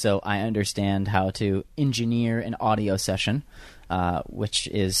to. So I understand how to engineer an audio session, which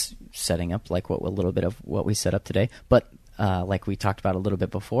is setting up a little bit of what we set up today. But like we talked about a little bit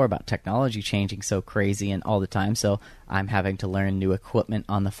before about technology changing so crazy and all the time. So I'm having to learn new equipment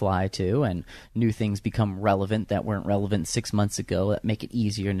on the fly too, and new things become relevant that weren't relevant 6 months ago that make it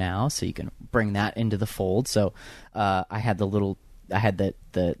easier now. So you can bring that into the fold. So I had the little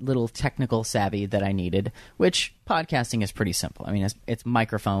technical savvy that I needed, which podcasting is pretty simple. I mean, it's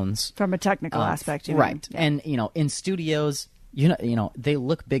microphones from a technical aspect, right? Yeah. And in studios, they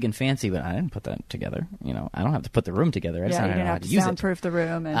look big and fancy, but I didn't put that together. I don't have to put the room together. I just you don't know how have to to use it. soundproof the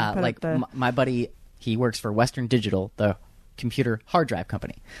room and put up my buddy, he works for Western Digital, the computer hard drive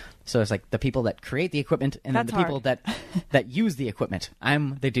company. So it's the people that create the equipment and then the people that use the equipment.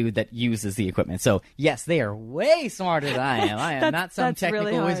 I'm the dude that uses the equipment. So yes, they are way smarter than I am. I am not some technical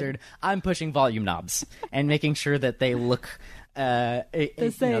really wizard. I'm pushing volume knobs and making sure that they look the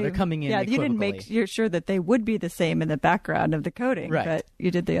same. They're coming in. Yeah, you didn't make sure that they would be the same in the background of the coding, right? But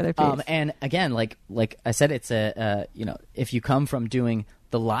you did the other piece. And again, like I said, it's if you come from doing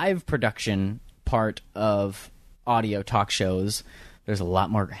the live production part of audio talk shows, there's a lot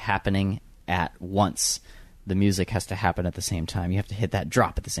more happening at once. The music has to happen at the same time. You have to hit that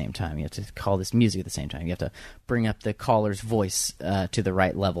drop at the same time. You have to call this music at the same time. You have to bring up the caller's voice to the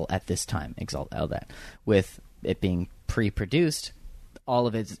right level at this time. Exalt all that. With it being pre-produced, all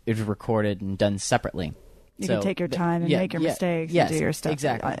of it is recorded and done separately. You can take your time and make your mistakes and do your stuff.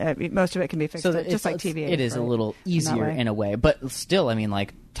 Exactly. Most of it can be fixed, just like TV. It is a little easier in a way. But still, I mean,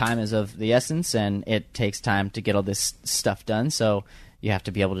 like, time is of the essence, and it takes time to get all this stuff done. So you have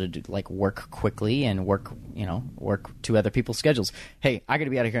to be able to do, like, work quickly and work to other people's schedules. Hey, I got to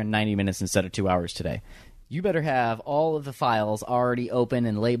be out of here in 90 minutes instead of 2 hours today. You better have all of the files already open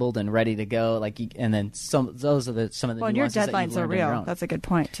and labeled and ready to go. And then some of the Well, and your deadlines are real. That's a good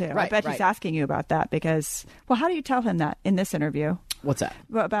point too. Right, I bet he's asking you about that because, well, how do you tell him that in this interview? What's that?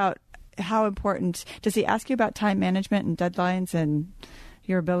 About how important, does he ask you about time management and deadlines and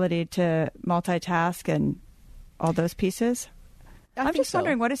your ability to multitask and all those pieces? I'm just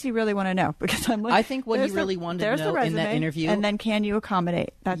wondering, what does he really want to know? Because I'm like, I think what he really wanted to know in that interview, and then can you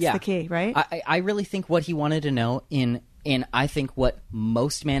accommodate? That's the key, right? I really think what he wanted to know in I think what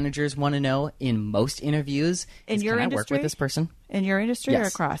most managers want to know in most interviews is, can I work with this person? In your industry or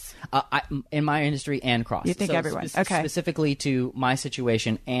across? In my industry and across. You think everyone? Okay. Specifically to my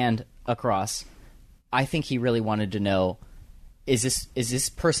situation and across, I think he really wanted to know, is this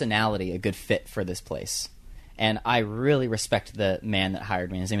personality a good fit for this place? And I really respect the man that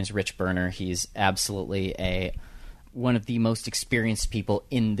hired me. His name is Rich Berner. He's absolutely one of the most experienced people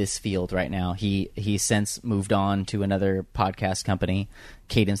in this field right now. He since moved on to another podcast company,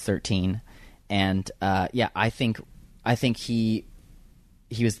 Cadence 13, and I think he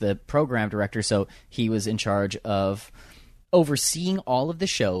was the program director, so he was in charge of overseeing all of the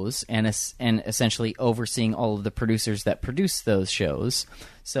shows and essentially overseeing all of the producers that produce those shows.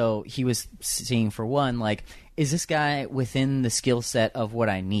 So he was seeing, for one, like, is this guy within the skill set of what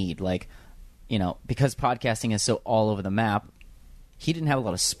I need? Like, because podcasting is so all over the map, he didn't have a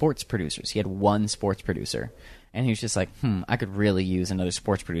lot of sports producers. He had one sports producer. And he was just like, I could really use another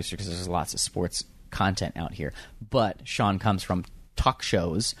sports producer because there's lots of sports content out here. But Sean comes from talk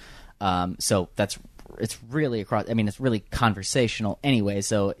shows, so it's really across. I mean, it's really conversational anyway,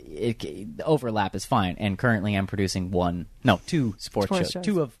 so the overlap is fine. And currently, I'm producing two sports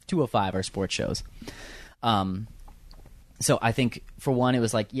shows. Two of 5 are sports shows. So I think, for one, it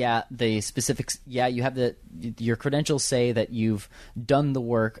was like, the specifics. You have your credentials say that you've done the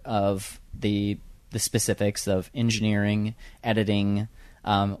work of the specifics of engineering, editing,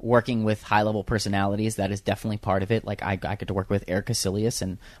 working with high-level personalities. That is definitely part of it. Like, I get to work with Eric Casilius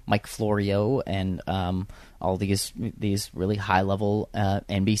and Mike Florio and all these really high-level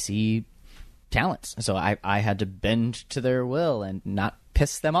NBC talents. So I had to bend to their will and not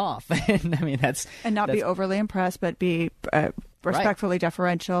piss them off. And I mean, that's be overly impressed, but be respectfully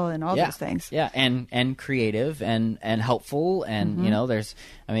deferential and all those things. Yeah, and creative and helpful. And there's,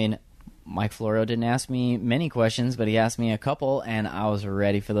 I mean, Mike Florio didn't ask me many questions, but he asked me a couple, and I was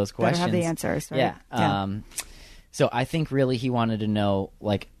ready for those questions. Better have the answers, right? Yeah. So I think really he wanted to know,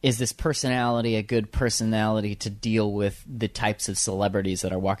 like, is this personality a good personality to deal with the types of celebrities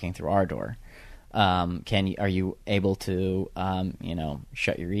that are walking through our door? Are you able to,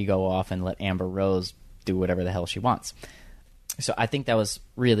 shut your ego off and let Amber Rose do whatever the hell she wants? So I think that was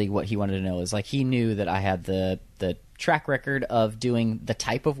really what he wanted to know, is like, he knew that I had the track record of doing the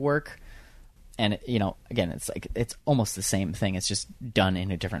type of work. And, again, it's like, it's almost the same thing. It's just done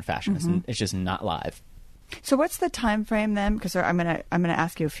in a different fashion. It's just not live. So what's the time frame then? Because I'm gonna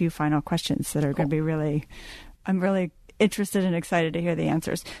ask you a few final questions that are going to be I'm really interested and excited to hear the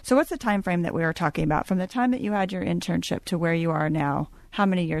answers. So what's the time frame that we were talking about from the time that you had your internship to where you are now? How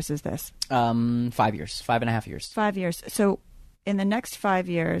many years is this? 5 years, 5.5 years. 5 years. So in the next 5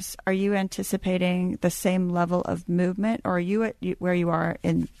 years, are you anticipating the same level of movement, or are you at where you are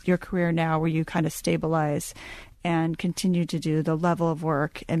in your career now, where you kind of stabilize and continue to do the level of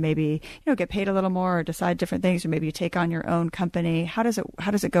work and maybe, get paid a little more or decide different things, or maybe you take on your own company? How does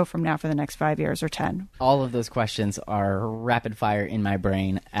it go from now for the next 5 years or 10? All of those questions are rapid fire in my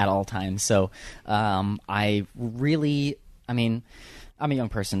brain at all times. So I'm a young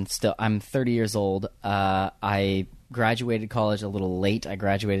person still. I'm 30 years old. I graduated college a little late. I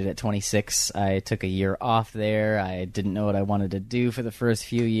graduated at 26. I took a year off there. I didn't know what I wanted to do for the first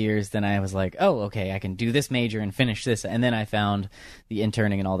few years. Then I was like, oh, okay, I can do this major and finish this. And then I found the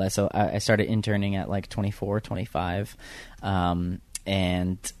interning and all that. So I started interning at like 24, 25. I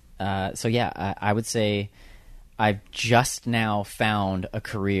would say I've just now found a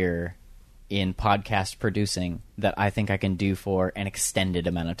career in podcast producing that I think I can do for an extended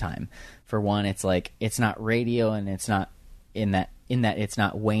amount of time. For one, it's like, it's not radio, and it's not in that it's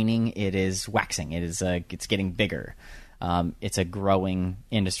not waning, it is waxing. It is it's getting bigger. It's a growing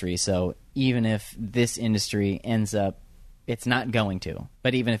industry. So even if this industry ends up, it's not going to,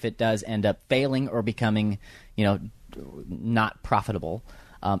 but even if it does end up failing or becoming, not profitable,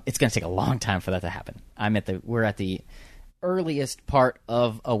 It's going to take a long time for that to happen. We're at the earliest part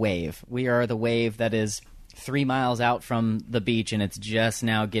of a wave. We are the wave that is 3 miles out from the beach, and it's just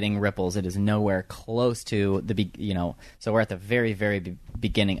now getting ripples. It is nowhere close to so we're at the very, very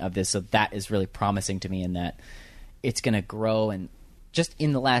beginning of this. So that is really promising to me in that it's going to grow. And just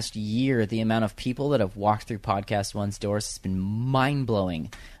in the last year, the amount of people that have walked through Podcast One's doors has been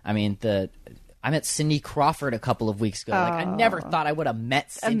mind-blowing. I mean, I met Cindy Crawford a couple of weeks ago. Like, I never thought I would have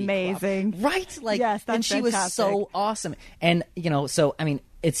met Cindy Amazing. Crawford. Right? Like, yes, that's and she fantastic. was so awesome. And, so, I mean,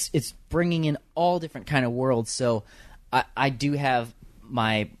 it's bringing in all different kind of worlds. So I do have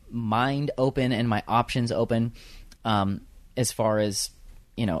my mind open and my options open as far as,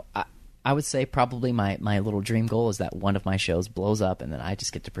 I would say probably my little dream goal is that one of my shows blows up and then I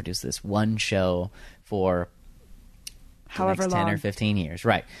just get to produce this one show for however the next 10 long. or 15 years.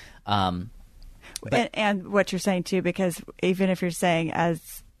 Right. And what you're saying too, because even if you're saying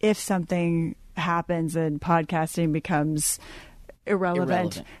as if something happens and podcasting becomes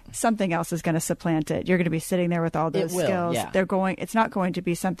irrelevant, something else is going to supplant it. You're going to be sitting there with all those skills. Yeah. It's not going to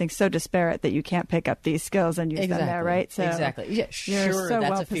be something so disparate that you can't pick up these skills and use them there, right? So exactly. Yeah, sure. so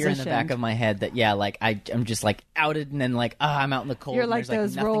That's a fear in the back of my head that, like, I'm just like outed and then like, I'm out in the cold. You're and like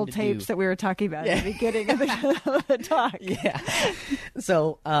there's, those nothing roll to tapes do. that we were talking about at the beginning of the talk. Yeah.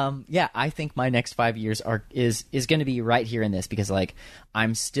 So, I think my next 5 years is going to be right here in this because, like,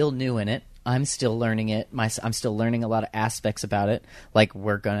 I'm still new in it. I'm still learning it. I'm still learning a lot of aspects about it. Like,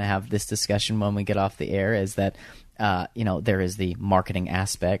 we're going to have this discussion when we get off the air is that, there is the marketing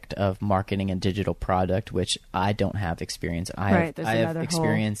aspect of marketing a digital product, which I don't have experience. I have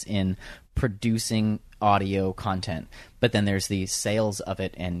experience in producing audio content, but then there's the sales of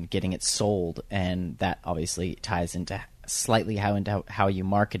it and getting it sold. And that obviously ties into slightly how you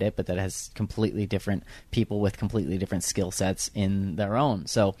market it, but that has completely different people with completely different skill sets in their own.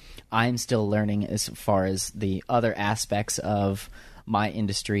 So I'm still learning as far as the other aspects of my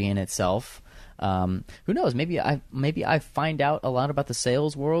industry in itself. Who knows? Maybe I find out a lot about the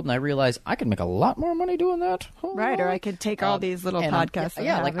sales world, and I realize I could make a lot more money doing that. Right, or I could take all these little podcasts.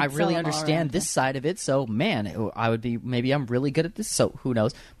 I really understand this side of it. So, man, maybe I'm really good at this. So, who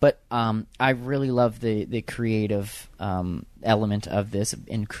knows? But I really love the creative element of this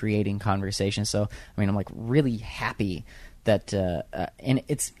in creating conversation. So, I mean, I'm like really happy that and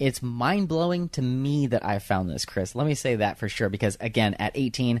it's mind-blowing to me that I found this, Chris. Let me say that for sure, because again, at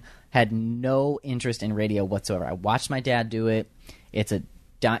 18 had no interest in radio whatsoever. I watched my dad do it. It's a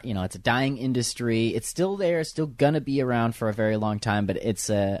dying industry. It's still there, still gonna be around for a very long time, but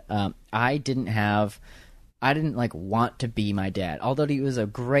it's I didn't want to be my dad. Although he was a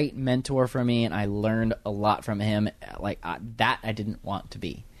great mentor for me and I learned a lot from him, that I didn't want to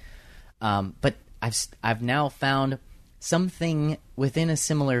be. But I've now found something within a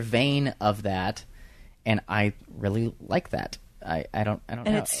similar vein of that, and I really like that. I don't know.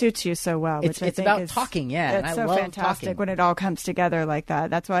 And it suits you so well. Which It's about talking, yeah. It's and so I love fantastic talking. when it all comes together like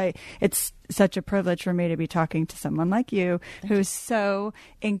that. That's why it's such a privilege for me to be talking to someone like you who's so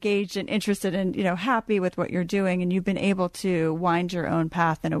engaged and interested and, happy with what you're doing. And you've been able to wind your own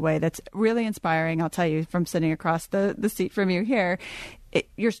path in a way that's really inspiring. I'll tell you, from sitting across the seat from you here,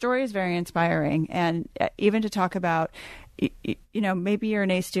 your story is very inspiring. And even to talk about, maybe you're an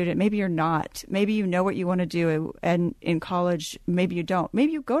A student, maybe you're not, maybe you know what you want to do, and in college, maybe you don't,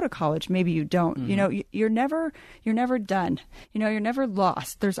 maybe you go to college, maybe you don't, you're never done, you're never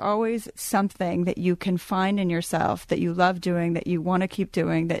lost. There's always something that you can find in yourself that you love doing, that you want to keep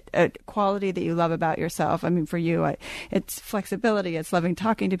doing, that a quality that you love about yourself. I mean, for you, it's flexibility, it's loving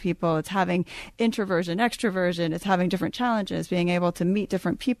talking to people, it's having introversion, extroversion, it's having different challenges, being able to meet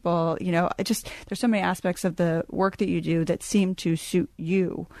different people. There's so many aspects of the work that you do that seem to suit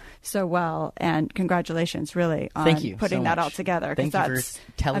you so well. And congratulations, really, on putting so that much. all together. Thank you for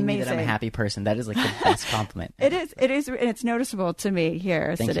telling me that I'm a happy person. That is like the best compliment. It is, and it's noticeable to me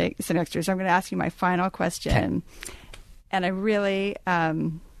here sitting next to you. So I'm going to ask you my final question. Okay. And I really,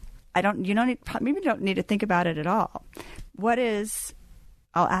 you don't need to think about it at all.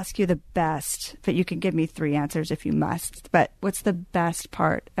 I'll ask you the best, but you can give me 3 answers if you must. But what's the best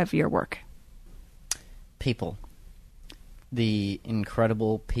part of your work? People. The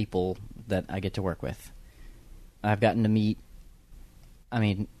incredible people that I get to work with. I've gotten to meet,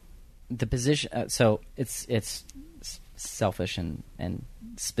 the position, so it's selfish and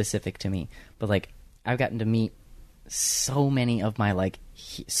specific to me, but I've gotten to meet so many of my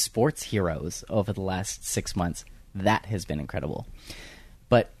sports heroes over the last 6 months. That has been incredible.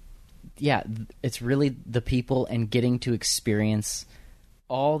 But yeah, it's really the people and getting to experience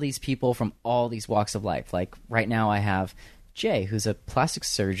all these people from all these walks of life. Like right now I have Jay, who's a plastic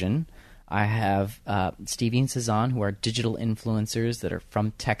surgeon. I have Stevie and Cezanne, who are digital influencers that are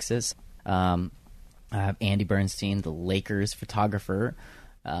from Texas. I have Andy Bernstein, the Lakers photographer.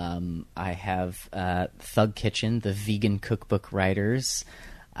 I have Thug Kitchen, the vegan cookbook writers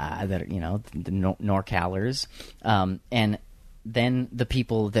that are, the NorCalers. And then the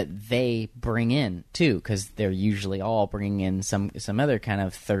people that they bring in too, because they're usually all bringing in some other kind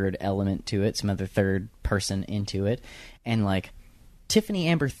of third element to it, some other third person into it. And like Tiffany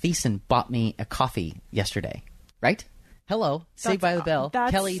Amber Thiessen bought me a coffee yesterday, right? Hello, Saved by the Bell.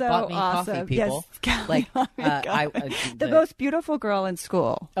 Kelly so bought me awesome. coffee, people. Yes, Kelly like bought me coffee. The most beautiful girl in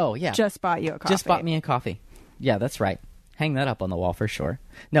school. Oh yeah, just bought you a coffee. Just bought me a coffee. Yeah, that's right. Hang that up on the wall for sure.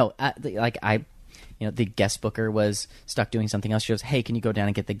 No, the guest booker was stuck doing something else. She goes, "Hey, can you go down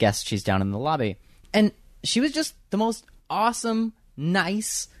and get the guest? She's down in the lobby." And she was just the most awesome,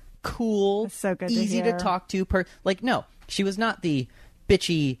 nice, cool, so good easy to talk to. No, she was not the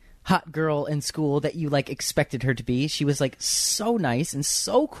bitchy hot girl in school that you like expected her to be. She was like so nice and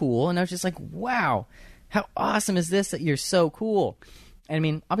so cool, and I was just like, wow, how awesome is this that you're so cool? And I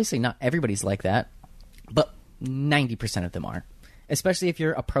mean, obviously not everybody's like that, but 90% of them are. Especially if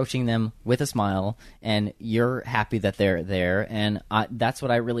you're approaching them with a smile and you're happy that they're there. And that's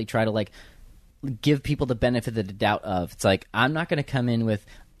what I really try to like give people the benefit of the doubt of. It's like, I'm not going to come in with,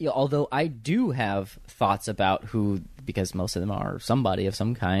 although I do have thoughts about who, because most of them are somebody of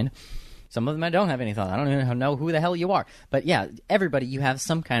some kind. Some of them I don't have any thoughts. I don't even know who the hell you are. But yeah, everybody you have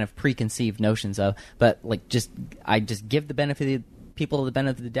some kind of preconceived notions of. But like, I just give the benefit of people the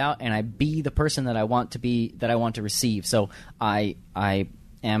benefit of the doubt, and I be the person that I want to be, that I want to receive. So I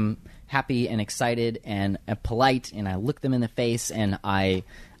am happy and excited and polite, and I look them in the face, and I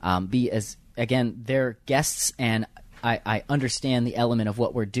be as, again, they're guests, and I understand the element of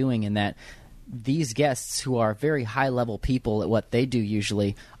what we're doing, in that these guests, who are very high-level people at what they do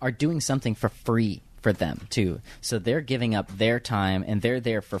usually, are doing something for free for them, too. So they're giving up their time, and they're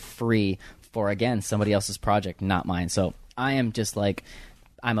there for free for, again, somebody else's project, not mine. So I am just like,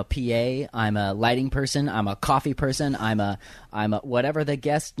 I'm a PA, I'm a lighting person, I'm a coffee person, I'm a whatever the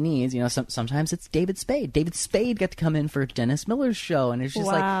guest needs. Sometimes it's David Spade. David Spade got to come in for Dennis Miller's show, and it's just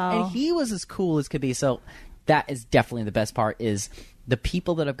like, and he was as cool as could be. So that is definitely the best part, is the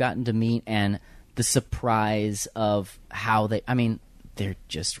people that I've gotten to meet and the surprise of how they're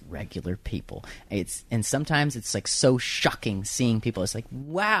just regular people. And sometimes it's like so shocking seeing people. It's like,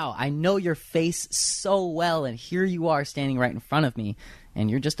 wow, I know your face so well, and here you are standing right in front of me,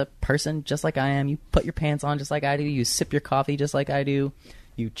 and you're just a person just like I am. You put your pants on just like I do. You sip your coffee just like I do.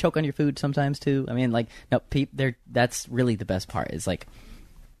 You choke on your food sometimes too. I mean, like, no, that's really the best part, is like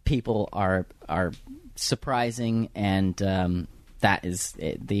people are surprising, and that is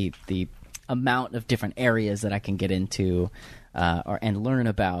the amount of different areas that I can get into and learn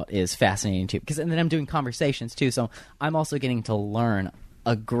about is fascinating too. And then I'm doing conversations too, so I'm also getting to learn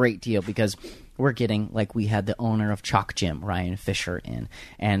a great deal, because we're getting, like, we had the owner of Chalk Gym, Ryan Fisher, in,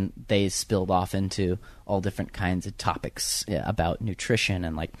 and they spilled off into all different kinds of topics about nutrition,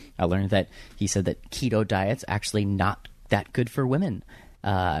 and like I learned that he said that keto diet's actually not that good for women.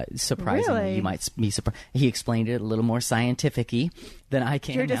 Surprisingly, really? You might be surprised. He explained it a little more scientific-y than I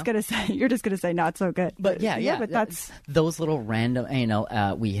can. You're just gonna say not so good. But yeah. But that's those little random.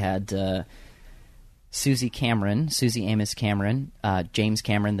 We had Susie Amos Cameron, James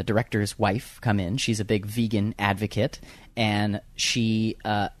Cameron, the director's wife, come in. She's a big vegan advocate, and she's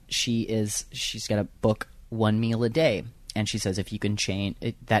got a book, One Meal a Day. And she says if you can change,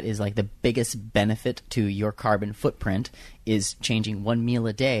 that is like the biggest benefit to your carbon footprint, is changing one meal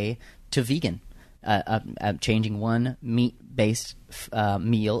a day to vegan. Changing one meat-based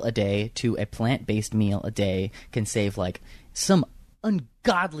meal a day to a plant-based meal a day can save like some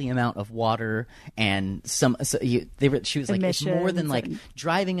ungodly amount of water, and she was like, it's more than like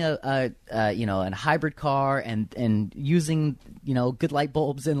driving a hybrid car and using good light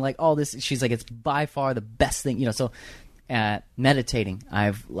bulbs and like all this. She's like, it's by far the best thing. So meditating,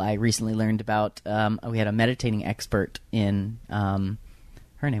 I recently learned about. We had a meditating expert in.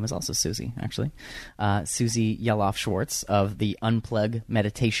 Her name was also Susie, actually. Susie Yeloff Schwartz of the Unplug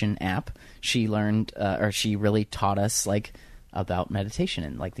meditation app. She learned, she really taught us like about meditation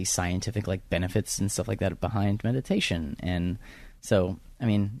and like these scientific like benefits and stuff like that behind meditation. And so, I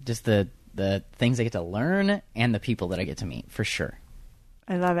mean, just the things I get to learn and the people that I get to meet, for sure.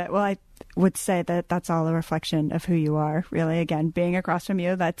 I love it. Well, would say that that's all a reflection of who you are, really. Again, being across from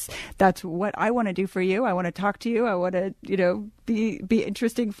you, that's what I want to do for you. I want to talk to you. I want to, be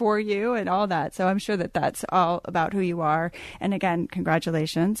interesting for you and all that. So I'm sure that that's all about who you are. And again,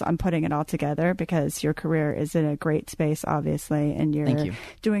 congratulations on putting it all together, because your career is in a great space, obviously, and you're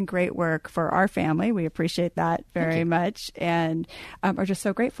doing great work for our family. We appreciate that very much, and are just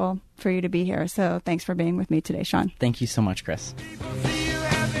so grateful for you to be here. So thanks for being with me today, Sean. Thank you so much, Chris.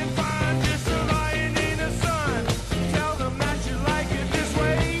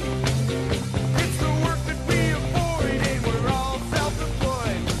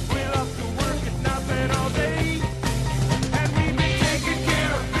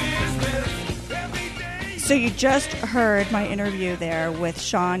 So you just heard my interview there with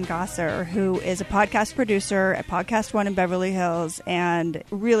Sean Gosser, who is a podcast producer at Podcast One in Beverly Hills, and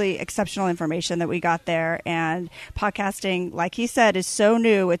really exceptional information that we got there. And podcasting, like he said, is so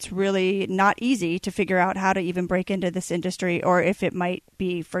new. It's really not easy to figure out how to even break into this industry, or if it might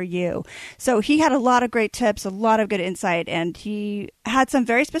be for you. So he had a lot of great tips, a lot of good insight, and he had some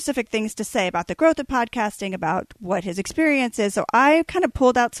very specific things to say about the growth of podcasting, about what his experience is. So I kind of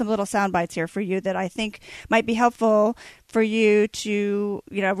pulled out some little sound bites here for you that I think might be helpful for you to,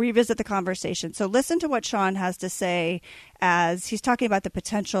 revisit the conversation. So listen to what Sean has to say as he's talking about the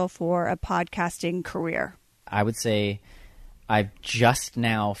potential for a podcasting career. I would say I've just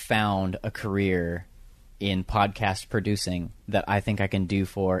now found a career in podcast producing that I think I can do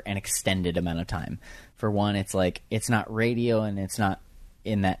for an extended amount of time. For one, it's like, it's not radio, and it's not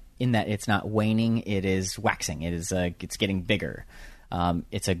in that it's not waning, it is waxing. It is it's getting bigger.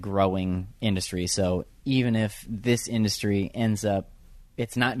 It's a growing industry. So even if this industry ends up,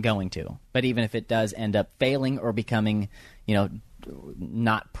 it's not going to, but even if it does end up failing or becoming,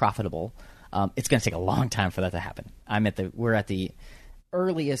 not profitable, it's going to take a long time for that to happen. We're at the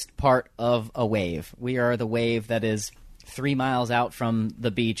earliest part of a wave. We are the wave that is 3 miles out from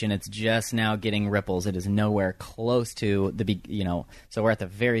the beach, and it's just now getting ripples. It is nowhere close to so we're at the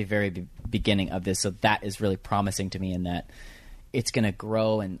very, very beginning of this. So that is really promising to me, in that it's going to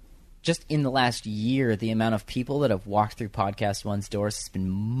grow. And just in the last year, the amount of people that have walked through Podcast One's doors has been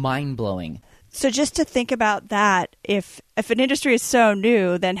mind-blowing. So just to think about that, if an industry is so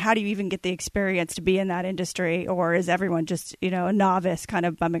new, then how do you even get the experience to be in that industry? Or is everyone just, a novice kind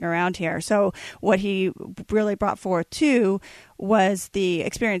of bumming around here? So what he really brought forth, too, was the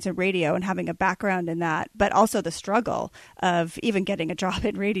experience in radio and having a background in that, but also the struggle of even getting a job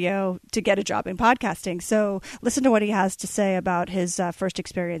in radio to get a job in podcasting. So listen to what he has to say about his first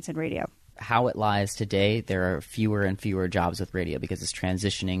experience in radio. How it lies today, there are fewer and fewer jobs with radio because it's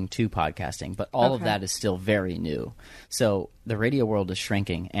transitioning to podcasting, but all of that is still very new. So the radio world is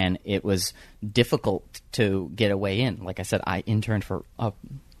shrinking, and it was difficult to get a way in. Like I said, I interned for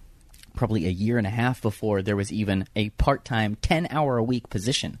probably a year and a half before there was even a part-time 10-hour-a-week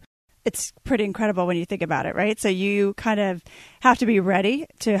position. It's pretty incredible when you think about it, right? So you kind of have to be ready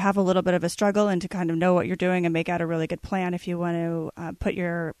to have a little bit of a struggle and to kind of know what you're doing and make out a really good plan if you want to put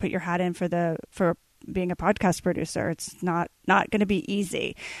your hat in for being a podcast producer. It's not going to be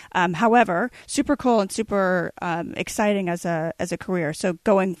easy. However, super cool and super exciting as a career. So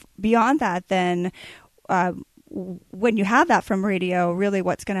going beyond that, then when you have that from radio, really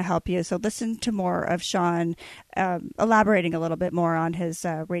what's going to help you. So listen to more of Sean elaborating a little bit more on his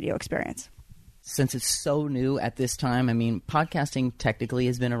radio experience. Since it's so new at this time, podcasting technically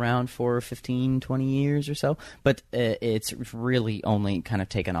has been around for 15, 20 years or so, but it's really only kind of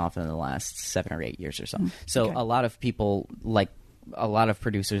taken off in the last 7 or 8 years or so. So a lot of people, like a lot of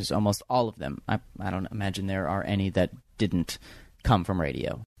producers, almost all of them, I don't imagine there are any that didn't come from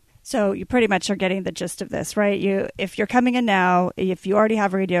radio. So you pretty much are getting the gist of this, right? If you're coming in now, if you already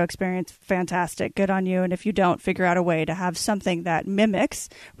have radio experience, fantastic, good on you. And if you don't, figure out a way to have something that mimics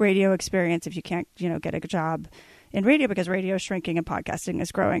radio experience if you can't, get a job in radio, because radio is shrinking and podcasting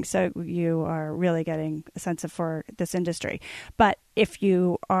is growing. So you are really getting a sense for this industry. But if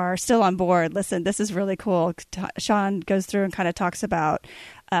you are still on board, listen, this is really cool. Sean goes through and kind of talks about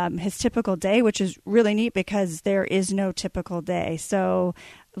his typical day, which is really neat because there is no typical day. So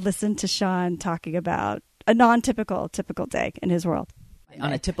listen to Sean talking about a non-typical day in his world.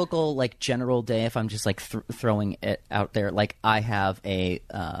 On a typical, general day, if I'm just, throwing it out there, I have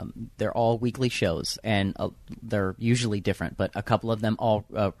they're all weekly shows, and they're usually different, but a couple of them all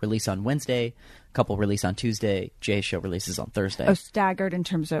release on Wednesday, a couple release on Tuesday, Jay's show releases on Thursday. Oh, staggered in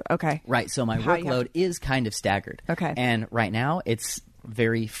terms of, okay. Right, so my workload is kind of staggered. Okay. And right now, it's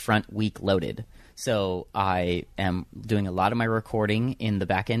very front week loaded. So I am doing a lot of my recording in the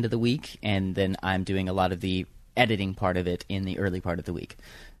back end of the week, and then I'm doing a lot of the editing part of it in the early part of the week.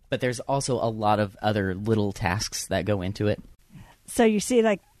 But there's also a lot of other little tasks that go into it. So you see,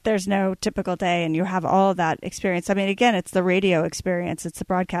 like, there's no typical day and you have all that experience. I mean, again, it's the radio experience. It's the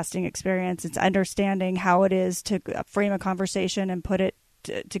broadcasting experience. It's understanding how it is to frame a conversation and put it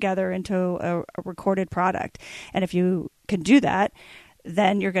together into a recorded product. And if you can do that,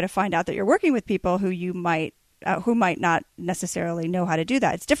 then you're going to find out that you're working with people who might not necessarily know how to do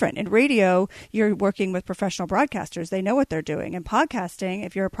that. It's different. In radio, you're working with professional broadcasters. They know what they're doing. In podcasting,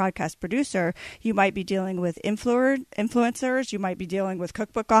 if you're a podcast producer, you might be dealing with influencers. You might be dealing with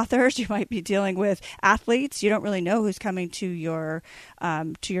cookbook authors. You might be dealing with athletes. You don't really know who's coming to your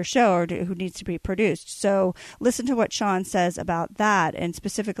show or who needs to be produced. So listen to what Sean says about that, and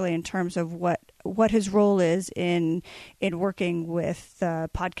specifically in terms of what his role is in working with the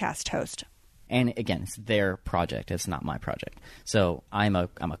podcast host. And again, it's their project. It's not my project. So I'm a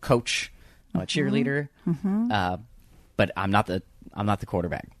coach, I'm a cheerleader, but I'm not the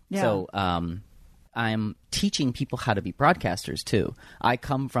quarterback. Yeah. So I'm teaching people how to be broadcasters too. I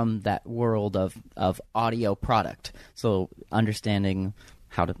come from that world of audio product. So understanding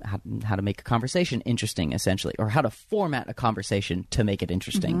how to make a conversation interesting, essentially, or how to format a conversation to make it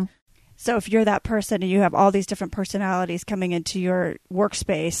interesting. Mm-hmm. So if you're that person and you have all these different personalities coming into your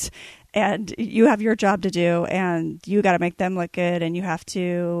workspace and you have your job to do and you got to make them look good and you have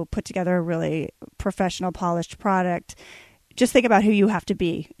to put together a really professional, polished product, just think about who you have to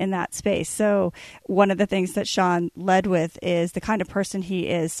be in that space. So one of the things that Sean led with is the kind of person he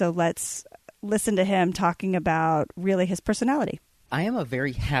is. So let's listen to him talking about really his personality. I am a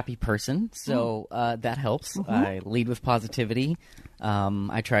very happy person, so that helps. I lead with positivity.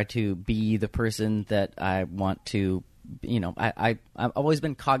 I try to be the person that I want to, I've always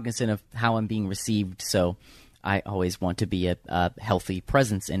been cognizant of how I'm being received, so I always want to be a healthy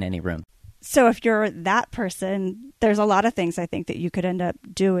presence in any room. So if you're that person, there's a lot of things I think that you could end up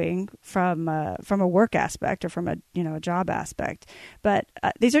doing from a work aspect or from a job aspect. But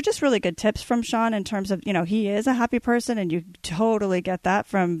these are just really good tips from Sean in terms of, he is a happy person and you totally get that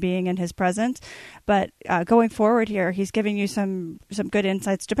from being in his presence. But going forward here, he's giving you some good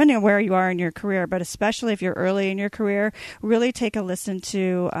insights depending on where you are in your career. But especially if you're early in your career, really take a listen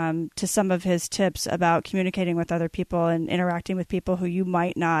to some of his tips about communicating with other people and interacting with people who you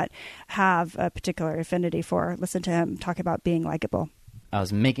might not have a particular affinity for. Listen to him talk about being likable. I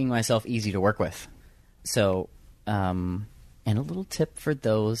was making myself easy to work with. So, and a little tip for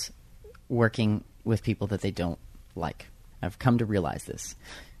those working with people that they don't like. I've come to realize this.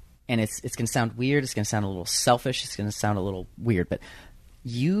 And it's going to sound weird. It's going to sound a little selfish. It's going to sound a little weird. But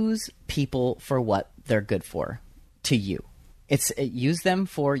use people for what they're good for to you. Use them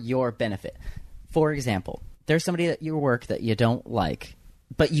for your benefit. For example, there's somebody at your work that you don't like,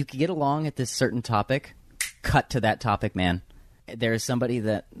 but you can get along at this certain topic. Cut to that topic, man. There's somebody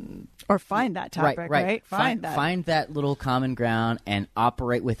that... Or find that topic, right? Find that little common ground and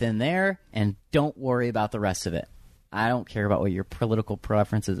operate within there, and don't worry about the rest of it. I don't care about what your political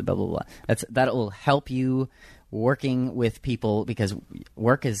preferences, blah, blah, blah. That will help you working with people, because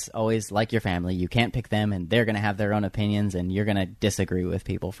work is always like your family. You can't pick them, and they're going to have their own opinions, and you're going to disagree with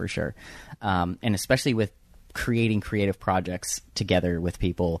people for sure. And especially with creating creative projects together with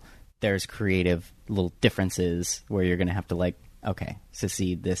people, there's creative little differences where you're going to have to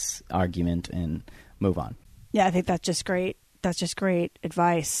secede this argument and move on. Yeah, I think that's just great. That's just great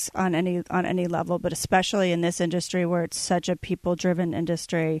advice on any level, but especially in this industry where it's such a people-driven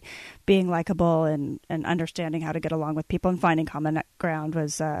industry. Being likable and understanding how to get along with people and finding common ground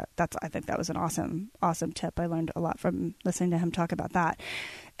was I think that was an awesome tip. I learned a lot from listening to him talk about that.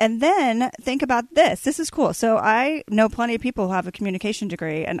 And then think about this. This is cool. So I know plenty of people who have a communication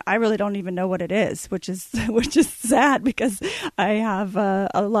degree, and I really don't even know what it is, which is sad because I have a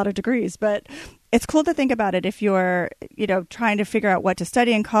lot of degrees. But it's cool to think about it if you're, trying to figure out what to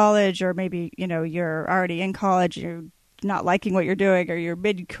study in college, or maybe, you're already in college, you're not liking what you're doing, or you're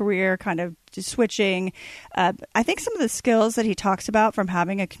mid-career kind of just switching. I think some of the skills that he talks about from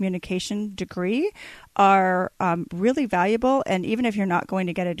having a communication degree are really valuable. And even if you're not going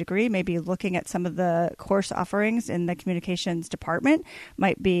to get a degree, maybe looking at some of the course offerings in the communications department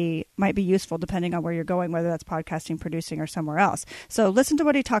might be useful depending on where you're going, whether that's podcasting, producing, or somewhere else. So listen to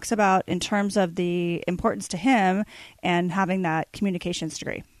what he talks about in terms of the importance to him and having that communications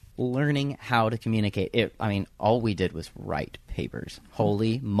degree. Learning how to communicate. All we did was write papers.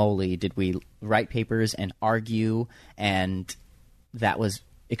 Holy moly, did we write papers and argue, and that was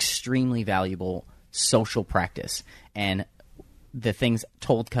extremely valuable social practice. And the things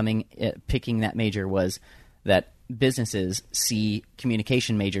told picking that major was that businesses see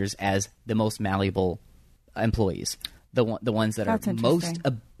communication majors as the most malleable employees, the ones that That's are most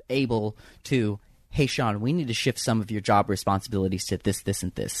able to, hey, Sean, we need to shift some of your job responsibilities to this, this,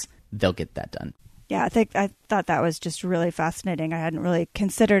 and this, they'll get that done. Yeah, I thought that was just really fascinating. I hadn't really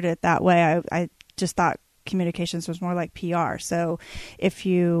considered it that way. I just thought communications was more like PR. So if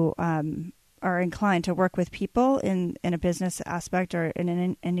you are inclined to work with people in a business aspect or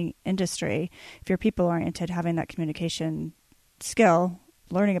in any industry, if you're people oriented, having that communication skill,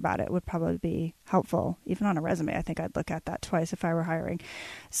 learning about it would probably be helpful. Even on a resume, I think I'd look at that twice if I were hiring.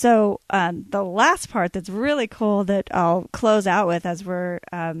 So the last part that's really cool that I'll close out with as we're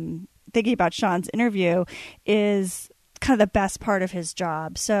thinking about Sean's interview is kind of the best part of his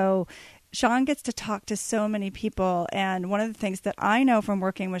job. So Sean gets to talk to so many people. And one of the things that I know from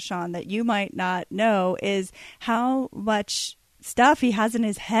working with Sean that you might not know is how much stuff he has in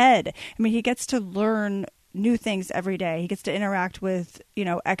his head. I mean, he gets to learn new things every day. He gets to interact with,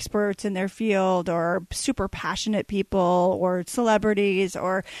 experts in their field or super passionate people or celebrities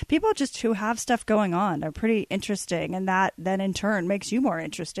or people just who have stuff going on. They're pretty interesting. And that then in turn makes you more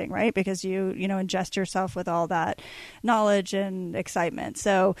interesting, right? Because you ingest yourself with all that knowledge and excitement.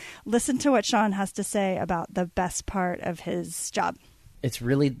 So listen to what Sean has to say about the best part of his job. It's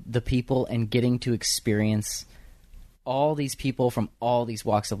really the people and getting to experience all these people from all these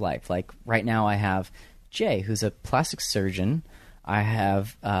walks of life. Like right now I have Jay, who's a plastic surgeon. I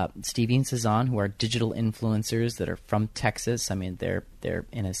have Stevie and Cezanne, who are digital influencers that are from Texas. I mean, they're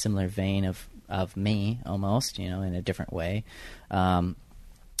in a similar vein of me, almost, in a different way. I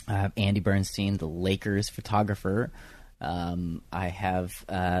have Andy Bernstein, the Lakers photographer. I have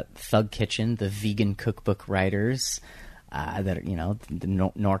Thug Kitchen, the vegan cookbook writers that are, the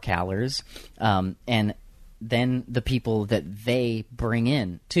NorCalers. And then the people that they bring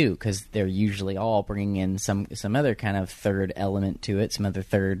in too, because they're usually all bringing in some other kind of third element to it, some other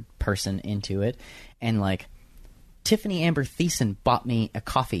third person into it. And like Tiffany Amber Thiessen bought me a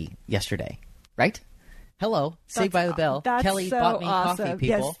coffee yesterday, right? Hello, Saved by the Bell. Kelly so bought me awesome. coffee,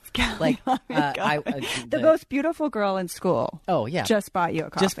 people. Yes, like the most beautiful girl in school. Oh yeah, just bought you a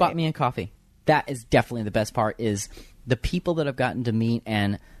coffee. Just bought me a coffee. That is definitely the best part. Is the people that I've gotten to meet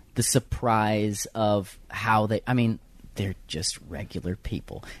and the surprise of how they're just regular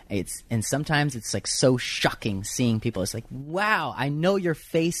people. And sometimes it's like so shocking seeing people. It's like, wow, I know your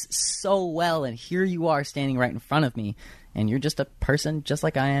face so well, and here you are standing right in front of me, and you're just a person just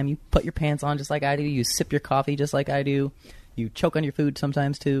like I am. You put your pants on just like I do. You sip your coffee just like I do. You choke on your food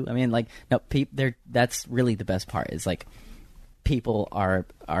sometimes too. I mean, like, no, that's really the best part. Is like people are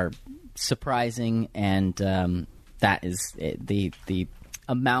surprising, and that is the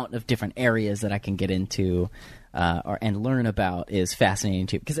amount of different areas that I can get into and learn about is fascinating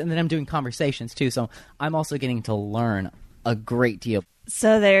too. And then I'm doing conversations too, so I'm also getting to learn a great deal.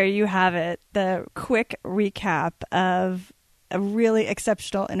 So there you have it, the quick recap of a really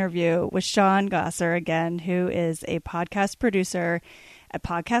exceptional interview with Sean Gosser, again, who is a podcast producer at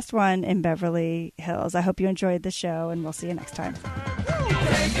Podcast One in Beverly Hills. I hope you enjoyed the show, and we'll see you next time.